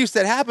think the excuse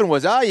that happened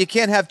was, you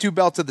can't have two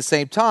belts at the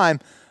same time.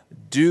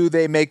 Do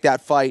they make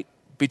that fight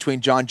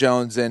between John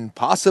Jones and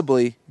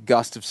possibly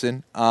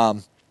Gustafsson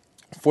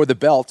for the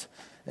belt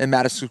in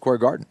Madison Square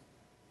Garden?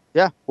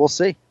 Yeah, we'll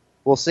see.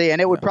 We'll see. And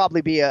it would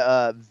probably be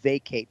a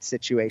vacate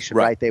situation,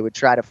 right? They would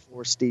try to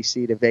force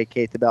DC to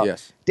vacate the belt.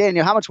 Yes.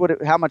 Daniel, how much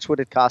would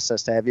it cost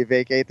us to have you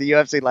vacate the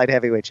UFC Light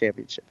Heavyweight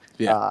Championship?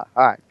 Yeah. All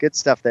right. Good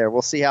stuff there.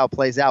 We'll see how it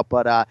plays out.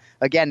 But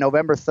again,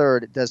 November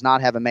 3rd does not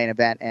have a main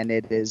event, and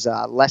it is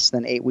less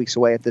than 8 weeks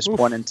away at this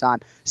point in time.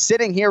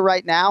 Sitting here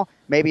right now,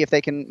 maybe if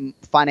they can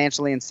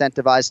financially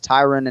incentivize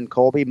Tyron and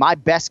Colby, my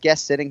best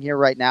guess sitting here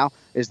right now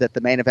is that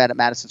the main event at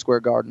Madison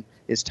Square Garden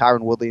is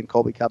Tyron Woodley and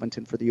Colby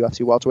Covington for the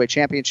UFC Welterweight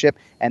Championship,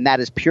 and that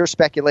is pure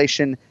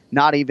speculation,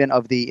 not even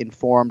of the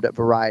informed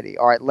variety.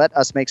 All right, let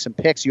us make some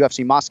picks.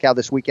 UFC Moscow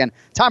this weekend.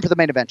 Time for the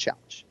main event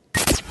challenge.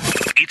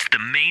 It's the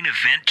main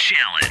event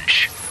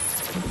challenge.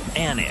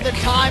 Anik. The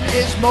time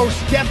is most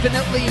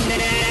definitely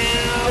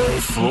now.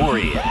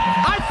 Florian.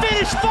 I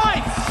finish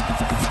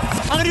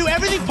fights! I'm going to do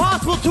everything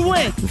possible to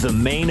win. The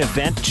main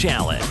event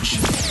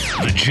challenge.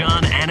 The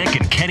John Anik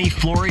and Kenny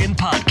Florian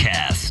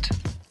podcast.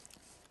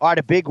 All right,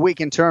 a big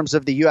week in terms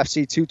of the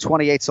UFC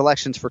 228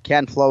 selections for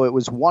Ken Flo. It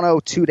was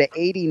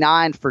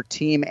 102-89 for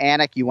Team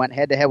Anik. You went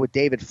head-to-head with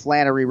David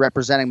Flannery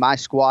representing my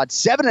squad.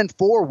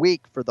 7-4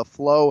 week for the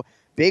Flo.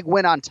 Big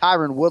win on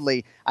Tyron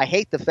Woodley. I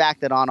hate the fact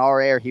that on our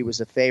air he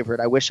was a favorite.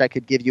 I wish I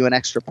could give you an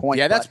extra point.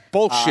 Yeah, that's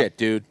bullshit,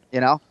 dude.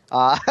 You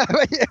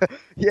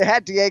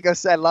had Diego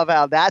say, I love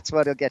how that's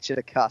what'll get you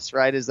to cuss,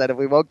 right? Is that if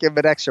we won't give him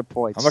an extra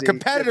point. I'm a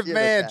competitive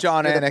man,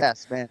 John Anik. You're the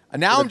best, man.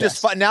 Now I'm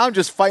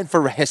just fighting for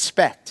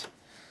respect.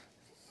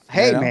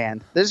 Hey,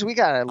 man, we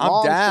got a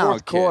long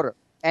fourth quarter.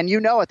 And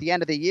at the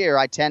end of the year,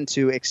 I tend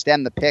to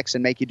extend the picks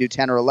and make you do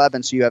 10 or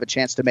 11 so you have a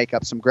chance to make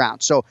up some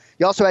ground. So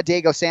you also had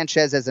Diego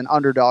Sanchez as an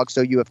underdog,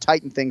 so you have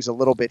tightened things a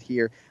little bit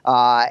here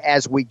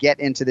as we get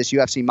into this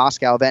UFC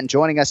Moscow event. And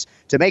joining us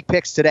to make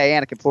picks today,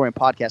 Anik and Florian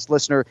podcast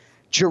listener,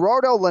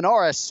 Gerardo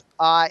Linares.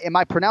 Am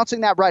I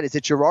pronouncing that right? Is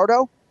it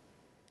Gerardo?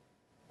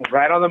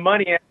 Right on the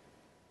money.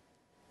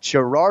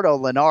 Gerardo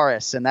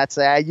Linares, and that's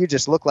you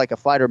just look like a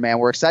fighter, man.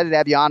 We're excited to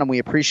have you on, and we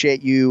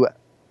appreciate you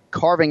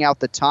carving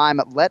out the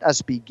time. Let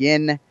us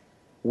begin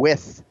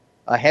with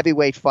a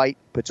heavyweight fight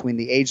between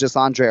the ageless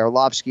Andrei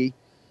Arlovski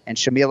and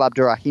Shamil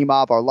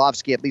Abdurakhimov.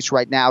 Arlovski, at least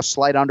right now,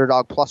 slight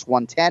underdog plus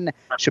 110.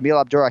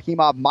 Shamil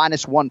Abdurakhimov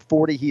minus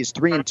 140. He is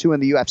 3-2 in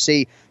the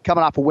UFC,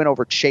 coming off a win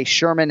over Chase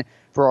Sherman.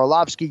 For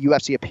Arlovski,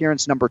 UFC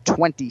appearance number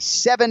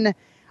 27.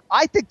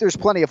 I think there's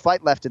plenty of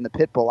fight left in the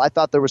Pitbull. I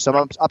thought there was some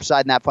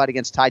upside in that fight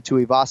against Tai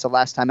Tuivasa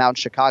last time out in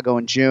Chicago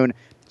in June.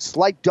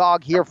 Slight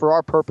dog here for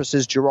our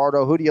purposes,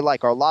 Gerardo. Who do you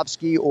like,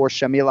 Arlovski or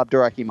Shamil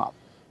Abdurakhimov?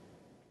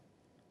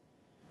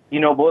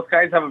 Both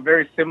guys have a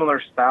very similar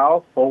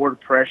style, forward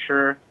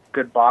pressure,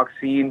 good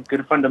boxing,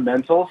 good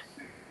fundamentals.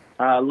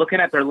 Looking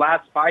at their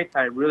last fights,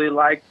 I really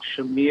like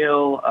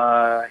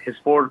Shamil, his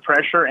forward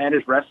pressure and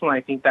his wrestling.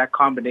 I think that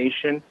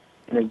combination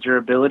and his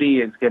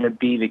durability is going to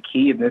be the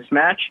key in this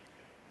match.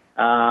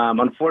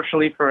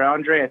 Unfortunately for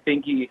Andre, I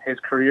think his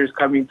career is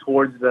coming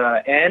towards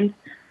the end,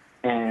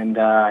 and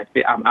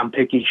I'm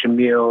picking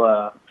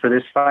Shamil for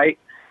this fight.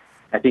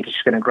 I think he's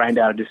just going to grind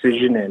out a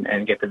decision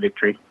and get the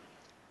victory.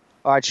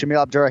 All right,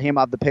 Shamil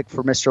Abdurakhimov, the pick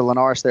for Mr.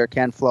 Linares there,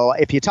 Ken Flo.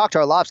 If you talk to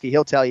Arlovski,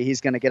 he'll tell you he's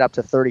going to get up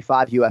to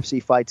 35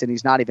 UFC fights, and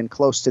he's not even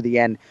close to the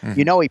end.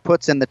 He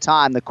puts in the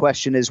time. The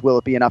question is, will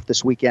it be enough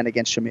this weekend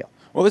against Shamil?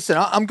 Well, listen,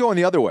 I'm going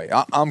the other way.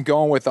 I'm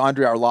going with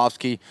Andrei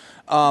Arlovski.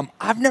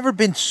 I've never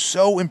been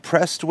so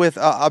impressed with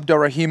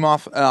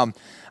Abdurakhimov.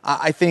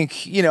 I think,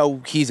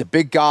 he's a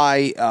big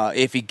guy.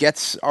 If he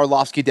gets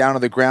Arlovski down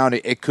on the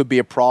ground, it could be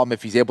a problem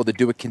if he's able to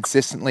do it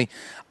consistently.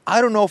 I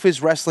don't know if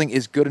his wrestling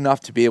is good enough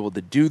to be able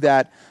to do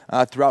that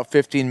throughout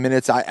 15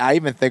 minutes. I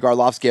even think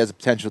Arlovski has the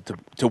potential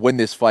to win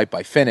this fight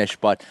by finish,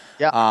 but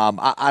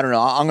I don't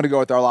know. I'm going to go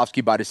with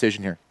Arlovski by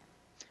decision here.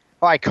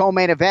 All right,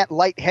 co-main event,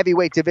 light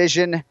heavyweight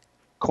division.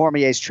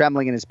 Cormier's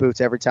trembling in his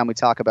boots every time we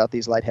talk about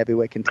these light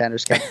heavyweight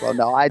contenders, Ken Flo.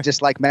 No, I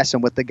just like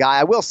messing with the guy.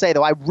 I will say,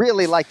 though, I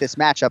really like this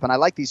matchup, and I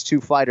like these two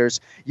fighters.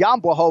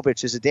 Jan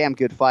Blachowicz is a damn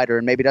good fighter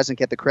and maybe doesn't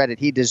get the credit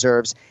he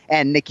deserves,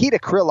 and Nikita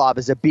Krylov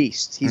is a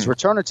beast. He's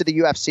returning to the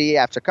UFC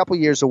after a couple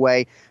years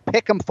away.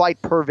 Pick 'em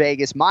fight per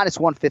Vegas, minus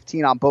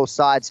 115 on both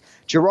sides.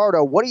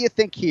 Gerardo, what do you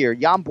think here?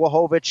 Jan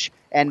Blachowicz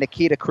and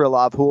Nikita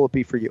Krylov, who will it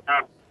be for you?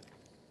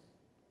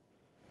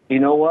 You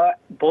know what?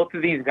 Both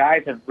of these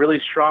guys have really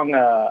strong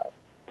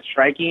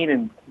striking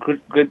and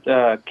good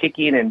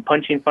kicking and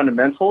punching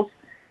fundamentals.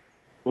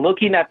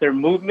 Looking at their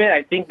movement,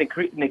 I think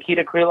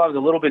Nikita Krylov is a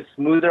little bit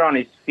smoother on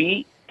his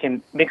feet,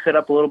 can mix it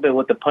up a little bit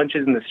with the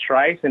punches and the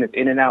strikes and its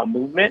in and out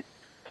movement.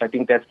 So I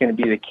think that's going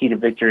to be the key to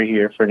victory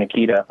here for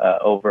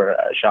Nikita over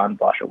Jan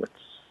Blachowicz.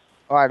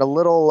 All right, a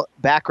little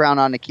background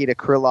on Nikita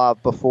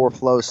Krylov before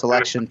Flo's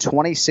selection.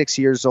 26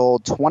 years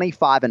old,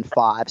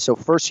 25-5. So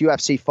first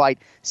UFC fight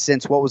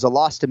since what was a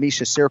loss to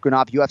Misha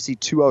Cirkunov, UFC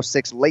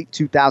 206, late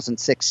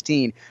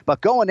 2016.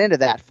 But going into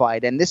that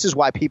fight, and this is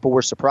why people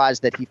were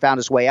surprised that he found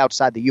his way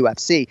outside the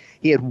UFC,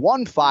 he had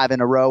won 5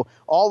 in a row,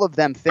 all of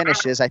them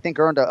finishes, I think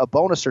earned a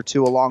bonus or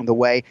 2 along the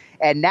way,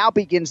 and now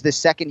begins the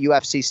second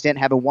UFC stint,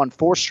 having won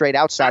 4 straight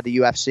outside the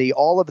UFC,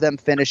 all of them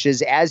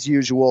finishes as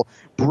usual,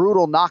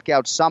 brutal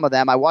knockouts, some of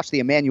them. I watched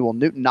the Emmanuel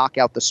Newton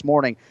knockout this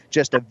morning,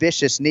 just a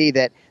vicious knee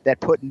that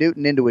put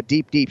Newton into a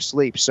deep, deep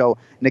sleep. So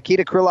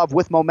Nikita Krylov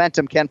with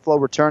momentum. Ken Flo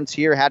returns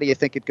here. How do you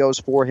think it goes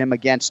for him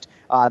against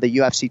the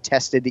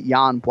UFC-tested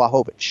Jan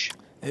Blachowicz?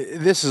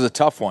 This is a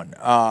tough one.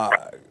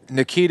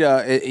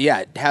 Nikita,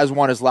 has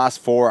won his last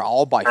 4,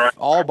 all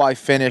by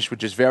finish,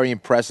 which is very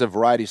impressive.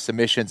 Variety of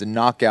submissions and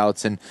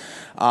knockouts, and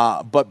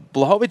but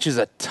Blachowicz is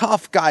a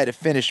tough guy to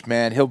finish.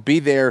 Man, he'll be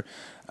there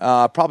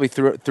probably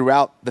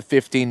throughout the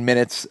 15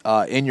 minutes,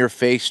 in your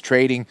face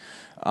trading.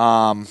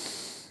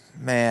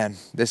 Man,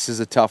 this is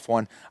a tough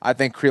one. I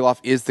think Krylov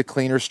is the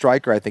cleaner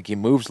striker. I think he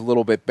moves a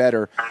little bit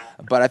better.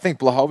 But I think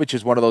Blachowicz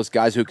is one of those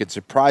guys who can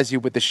surprise you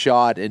with the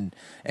shot and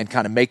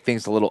kind of make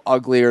things a little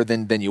uglier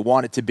than you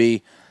want it to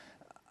be.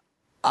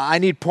 I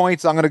need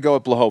points. I'm going to go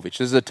with Blachowicz.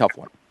 This is a tough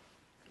one.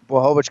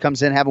 Blachowicz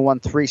comes in having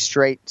won 3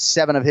 straight.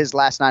 7 of his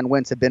last 9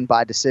 wins have been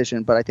by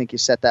decision, but I think you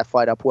set that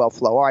fight up well,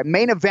 Flo. All right,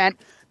 main event,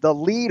 the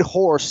lead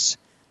horse,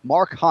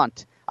 Mark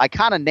Hunt. I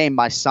kind of named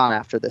my son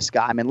after this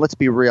guy. I mean, let's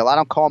be real. I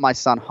don't call my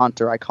son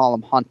Hunter. I call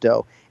him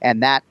Hunto,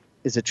 and that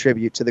is a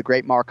tribute to the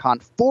great Mark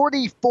Hunt.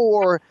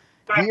 44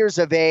 years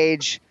of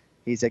age.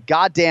 He's a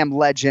goddamn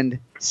legend.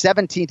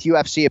 17th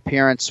UFC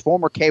appearance,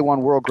 former K1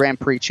 World Grand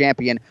Prix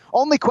champion.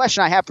 Only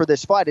question I have for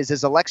this fight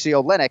is Alexei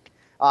Oleinik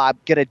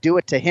going to do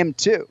it to him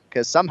too?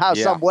 Because somehow,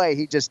 some way,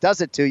 he just does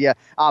it to you.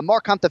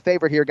 Mark Hunt the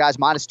favorite here, guys,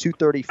 minus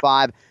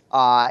 235.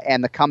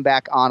 And the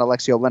comeback on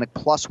Alexei Oleinik,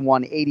 plus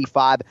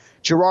 185.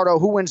 Gerardo,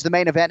 who wins the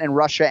main event in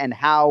Russia, and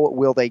how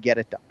will they get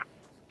it done?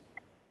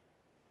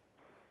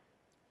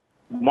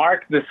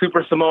 Mark, the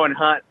Super Samoan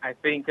Hunt. I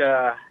think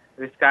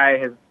this guy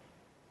has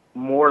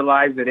more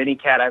lives than any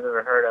cat I've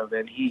ever heard of.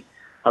 And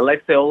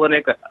Alexei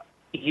Oleinik,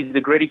 he's a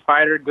gritty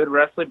fighter, good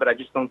wrestler, but I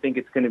just don't think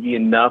it's going to be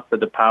enough for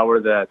the power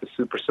that the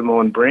Super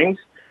Samoan brings.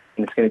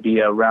 And it's going to be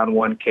a round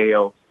 1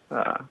 KO.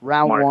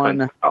 Round Mark 1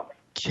 Hunt.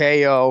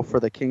 KO for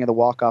the king of the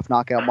walk-off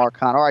knockout, Mark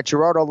Hunt. All right,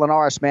 Gerardo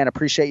Linares, man,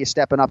 appreciate you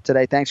stepping up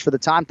today. Thanks for the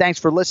time. Thanks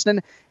for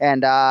listening.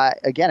 And,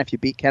 again, if you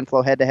beat Ken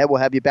Flo head-to-head, we'll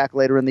have you back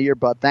later in the year,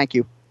 bud. Thank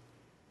you.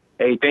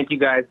 Hey, thank you,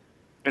 guys.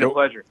 It's been a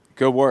pleasure.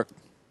 Good work.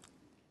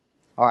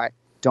 All right,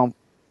 don't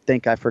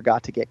think I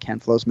forgot to get Ken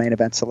Flo's main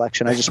event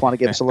selection. I just want to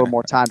give us a little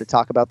more time to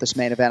talk about this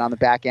main event on the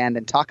back end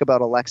and talk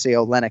about Alexei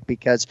Oleinik,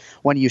 because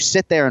when you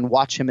sit there and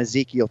watch him,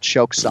 Ezekiel,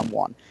 choke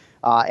someone,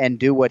 and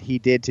do what he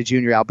did to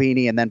Junior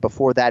Albini, and then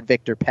before that,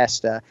 Victor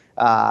Pesta.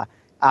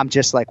 I'm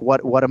just like,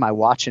 what am I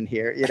watching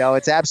here? You know,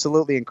 it's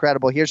absolutely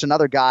incredible. Here's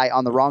another guy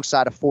on the wrong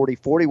side of 40,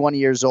 41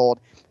 years old.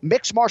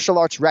 Mixed martial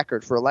arts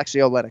record for Alexei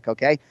Oleinik,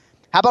 okay?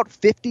 How about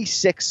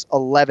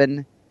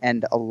 56-11-11?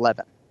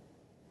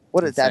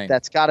 What is that?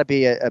 That's got to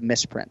be a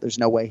misprint. There's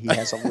no way he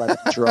has 11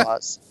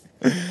 draws.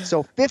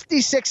 So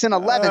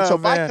 56-11. So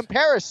by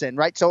comparison,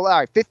 right? So, all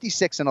right,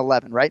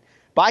 56-11, right?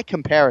 By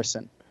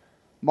comparison,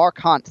 Mark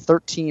Hunt,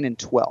 13-12,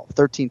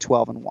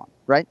 13-12-1,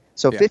 right?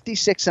 So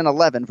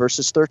 56-11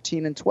 versus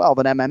 13-12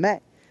 in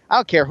MMA. I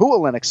don't care who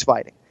Oleinik's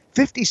fighting.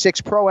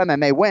 56 pro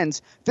MMA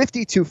wins,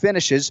 52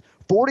 finishes,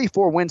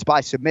 44 wins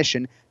by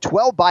submission,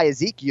 12 by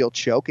Ezekiel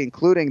choke,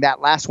 including that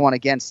last one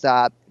against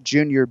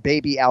Junior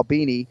Baby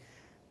Albini.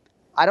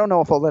 I don't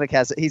know if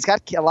Oleinik he's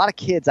got a lot of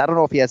kids. I don't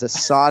know if he has a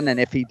son, and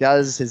if he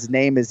does, his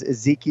name is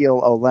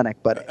Ezekiel Oleinik,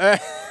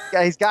 but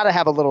he's got to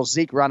have a little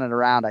Zeke running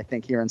around, I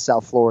think, here in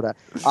South Florida.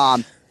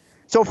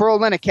 So for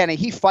Oleinik, Kenny,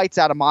 he fights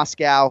out of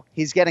Moscow.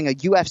 He's getting a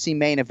UFC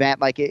main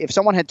event. Like, if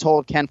someone had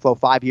told Ken Flo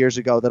 5 years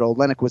ago that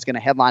Oleinik was going to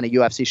headline a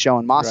UFC show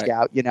in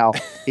Moscow, you know,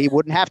 he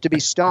wouldn't have to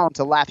be stoned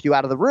to laugh you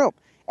out of the room.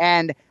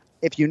 And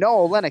if you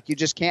know Oleinik, you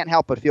just can't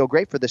help but feel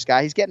great for this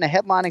guy. He's getting a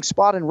headlining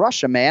spot in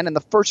Russia, man, and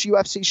the first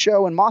UFC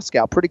show in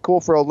Moscow. Pretty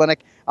cool for Oleinik.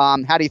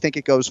 How do you think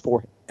it goes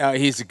for him?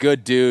 He's a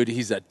good dude.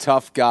 He's a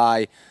tough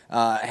guy.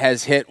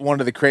 Has hit one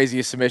of the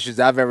craziest submissions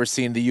I've ever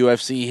seen in the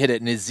UFC. He hit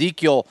it in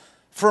Ezekiel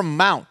from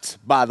mount,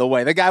 by the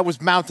way. The guy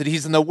was mounted.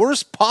 He's in the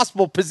worst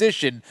possible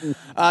position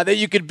that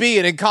you could be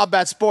in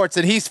combat sports,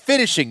 and he's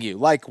finishing you.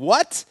 Like,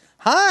 what?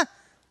 Huh?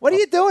 What are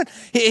you doing?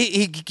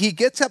 He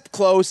gets up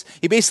close.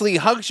 He basically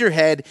hugs your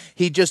head.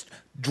 He just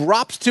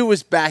drops to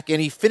his back, and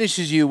he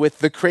finishes you with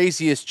the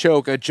craziest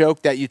choke, a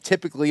joke that you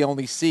typically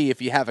only see if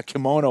you have a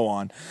kimono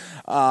on.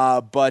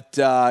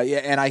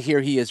 And I hear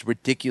he is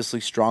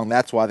ridiculously strong.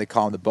 That's why they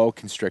call him the boa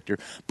constrictor.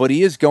 But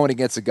he is going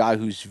against a guy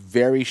who's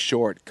very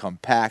short,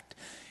 compact,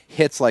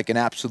 hits like an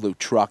absolute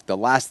truck. The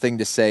last thing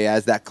to say,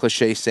 as that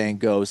cliche saying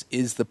goes,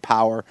 is the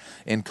power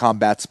in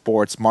combat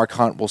sports. Mark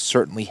Hunt will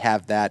certainly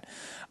have that.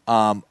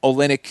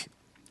 Oleinik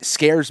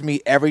scares me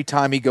every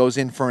time he goes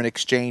in for an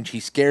exchange. He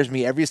scares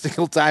me every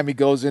single time he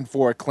goes in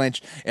for a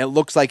clinch. It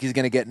looks like he's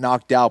going to get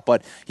knocked out,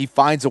 but he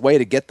finds a way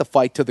to get the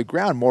fight to the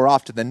ground more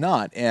often than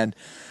not. And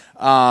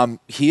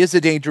he is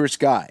a dangerous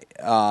guy.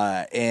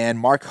 And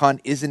Mark Hunt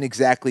isn't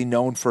exactly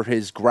known for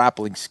his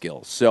grappling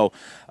skills. So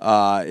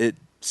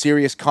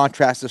serious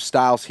contrast of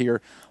styles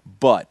here.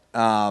 But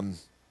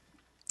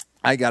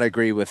I got to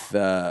agree with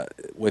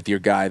your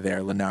guy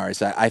there,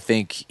 Linares. I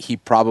think he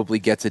probably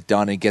gets it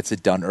done and gets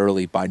it done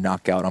early by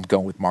knockout. I'm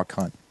going with Mark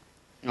Hunt.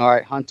 All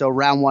right, Hunto,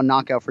 round one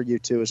knockout for you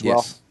too as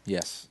well.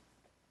 Yes.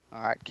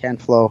 All right, Ken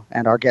Flo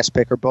and our guest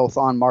picker both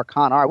on Mark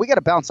Hunt. All right, we got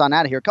to bounce on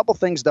out of here. A couple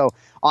things, though,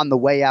 on the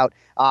way out.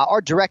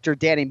 Our director,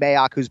 Danny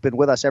Mayock, who's been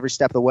with us every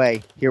step of the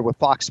way here with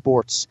Fox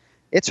Sports,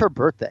 it's her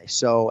birthday.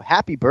 So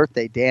happy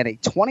birthday, Danny.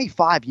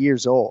 25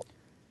 years old.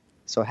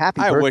 So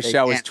happy birthday. I wish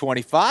I was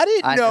 25. I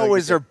didn't know it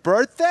was her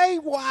birthday.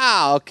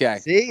 Wow, okay.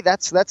 See,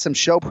 that's some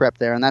show prep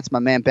there, and that's my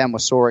man Ben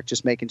Wasoric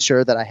just making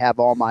sure that I have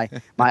all my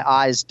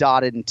I's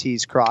dotted and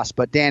T's crossed.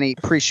 But, Danny,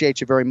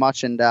 appreciate you very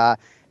much, and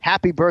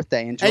happy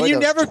birthday. Enjoy and you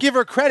never give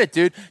her credit,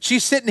 dude.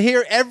 She's sitting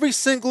here every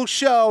single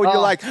show, and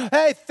you're like,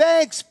 hey,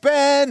 thanks,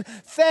 Ben.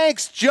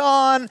 Thanks,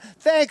 John.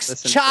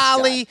 Thanks,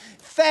 Charlie.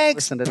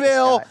 Thanks,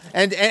 Bill.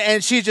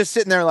 And she's just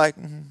sitting there like,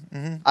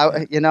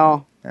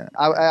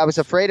 I was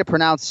afraid to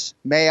pronounce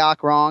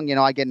Mayock wrong.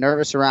 I get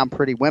nervous around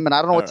pretty women.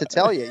 I don't know what to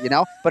tell you,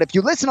 But if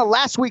you listen to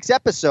last week's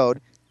episode,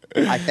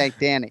 I thank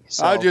Danny.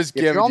 So I'll just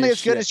give you're only as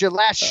shit. good as your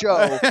last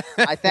show.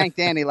 I thanked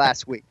Danny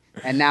last week.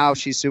 And now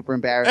she's super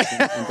embarrassed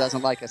and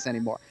doesn't like us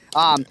anymore.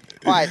 All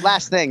right,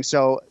 last thing.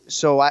 So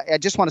I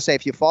just want to say,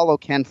 if you follow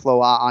Ken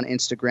Flo on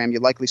Instagram, you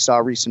likely saw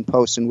a recent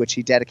post in which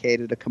he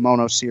dedicated a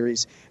kimono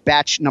series,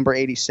 batch number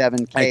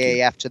 87,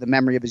 KAF, to the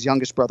memory of his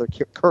youngest brother,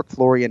 Kirk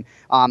Florian,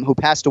 who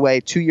passed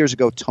away 2 years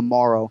ago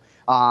tomorrow.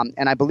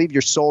 And I believe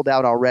you're sold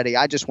out already.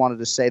 I just wanted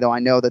to say, though, I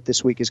know that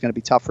this week is going to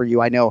be tough for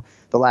you. I know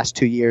the last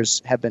 2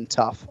 years have been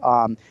tough.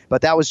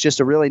 But that was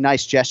just a really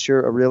nice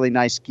gesture, a really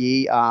nice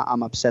gi.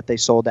 I'm upset they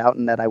sold out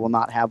and that I will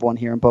not have one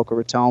here in Boca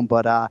Raton.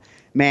 But,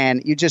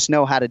 man, you just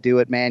know how to do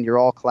it, man. You're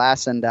all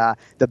class. And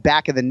the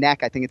back of the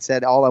neck, I think it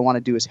said, all I want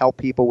to do is help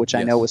people, which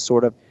I know was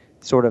sort of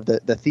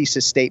the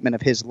thesis statement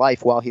of his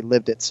life while he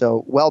lived it.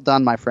 So well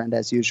done, my friend,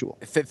 as usual.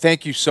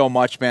 Thank you so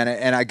much, man.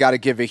 And I got to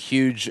give a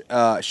huge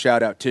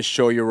shout out to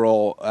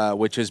Shoyoroll,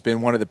 which has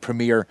been one of the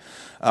premier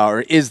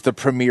or is the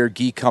premier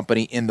gi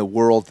company in the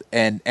world.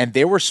 And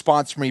they were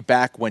sponsoring me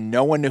back when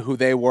no one knew who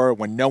they were,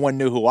 when no one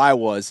knew who I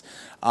was.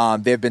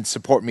 They've been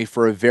supporting me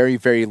for a very,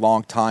 very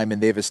long time,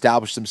 and they've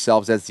established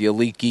themselves as the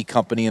elite gi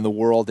company in the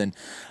world. And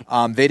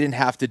they didn't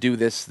have to do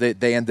this.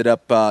 They ended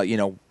up,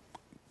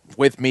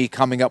 with me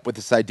coming up with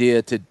this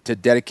idea to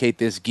dedicate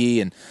this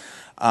gi,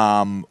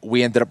 and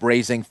we ended up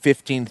raising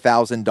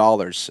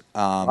 $15,000,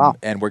 wow.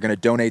 And we're going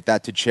to donate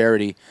that to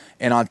charity.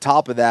 And on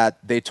top of that,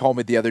 they told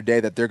me the other day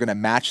that they're going to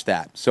match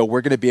that. So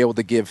we're going to be able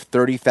to give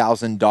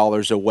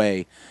 $30,000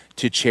 away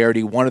to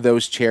charity. One of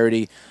those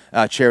charities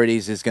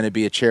is going to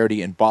be a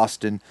charity in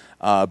Boston,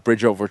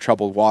 Bridge Over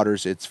Troubled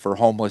Waters. It's for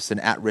homeless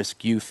and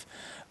at-risk youth.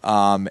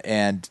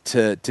 And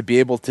to be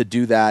able to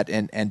do that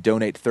and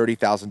donate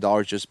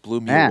 $30,000 just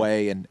blew me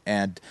away,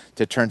 and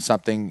to turn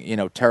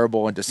something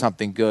terrible into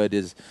something good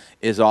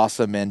is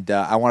awesome. And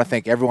I want to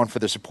thank everyone for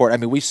their support. I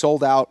mean, we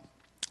sold out.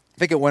 I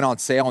think it went on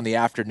sale in the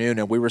afternoon,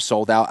 and we were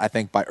sold out, I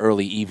think, by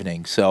early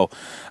evening. So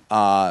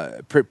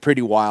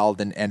pretty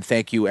wild. And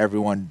thank you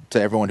everyone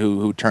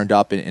who turned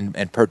up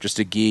and purchased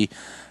a gi.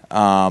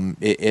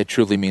 It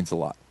truly means a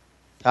lot.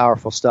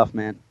 Powerful stuff,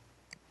 man.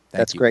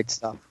 That's great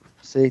stuff.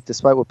 See,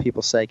 despite what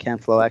people say, Ken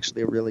Flo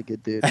actually a really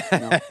good dude.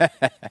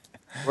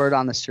 Word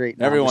on the street.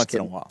 No, every once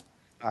in a while.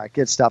 All right,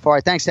 good stuff. All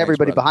right, thanks to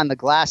everybody behind the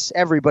glass,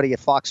 everybody at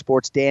Fox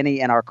Sports,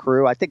 Danny and our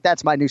crew. I think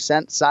that's my new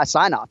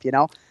sign-off,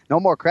 No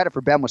more credit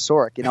for Ben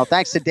Wasoric.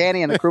 Thanks to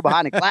Danny and the crew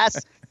behind the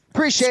glass.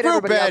 Appreciate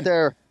everybody out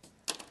there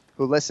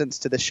who listens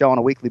to the show on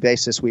a weekly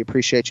basis. We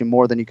appreciate you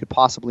more than you could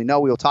possibly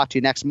know. We will talk to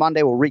you next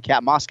Monday. We'll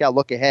recap Moscow,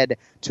 look ahead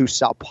to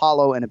Sao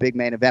Paulo and a big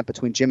main event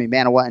between Jimmy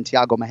Manuwa and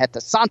Thiago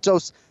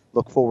Marreta-Santos.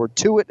 Look forward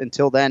to it.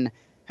 Until then,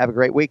 have a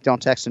great week. Don't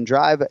text and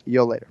drive.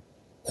 Yo later.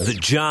 The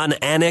John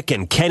Anik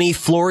and Kenny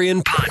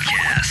Florian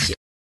Podcast.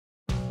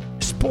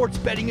 Sports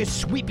betting is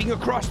sweeping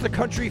across the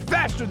country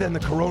faster than the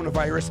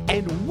coronavirus,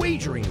 and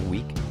Wagering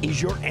Week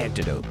is your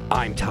antidote.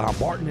 I'm Tom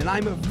Martin, and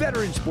I'm a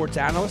veteran sports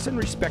analyst and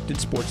respected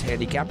sports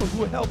handicapper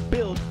who helped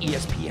build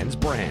ESPN's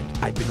brand.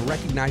 I've been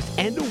recognized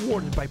and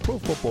awarded by Pro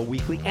Football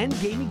Weekly and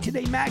Gaming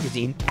Today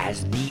magazine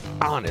as the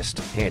honest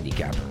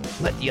handicapper.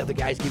 Let the other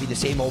guys give you the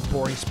same old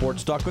boring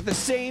sports talk with the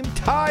same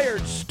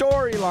tired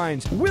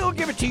storylines. We'll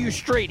give it to you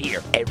straight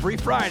here every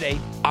Friday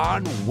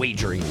on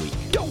Wagering Week.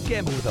 Don't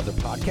gamble with other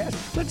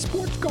podcasts. Let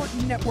Sports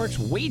Garden Network's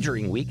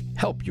Wagering Week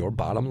help your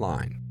bottom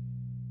line.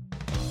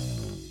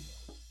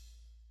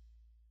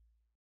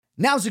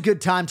 Now's a good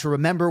time to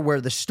remember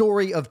where the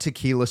story of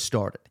tequila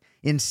started.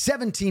 In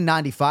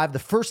 1795, the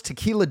first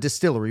tequila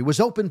distillery was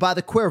opened by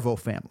the Cuervo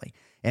family,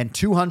 and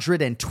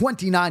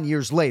 229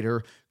 years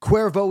later,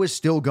 Cuervo is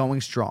still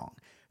going strong.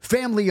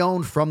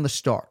 Family-owned from the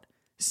start.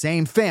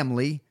 Same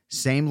family,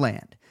 same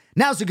land.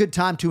 Now's a good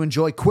time to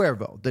enjoy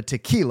Cuervo, the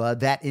tequila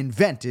that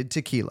invented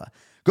tequila.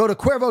 Go to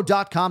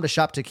Cuervo.com to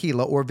shop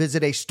tequila or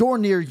visit a store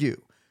near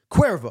you.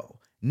 Cuervo,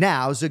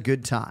 now's a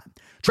good time.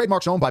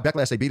 Trademarks owned by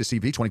Beckley SAB to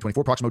CV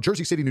 2024, Proximo,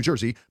 Jersey City, New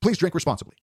Jersey. Please drink responsibly.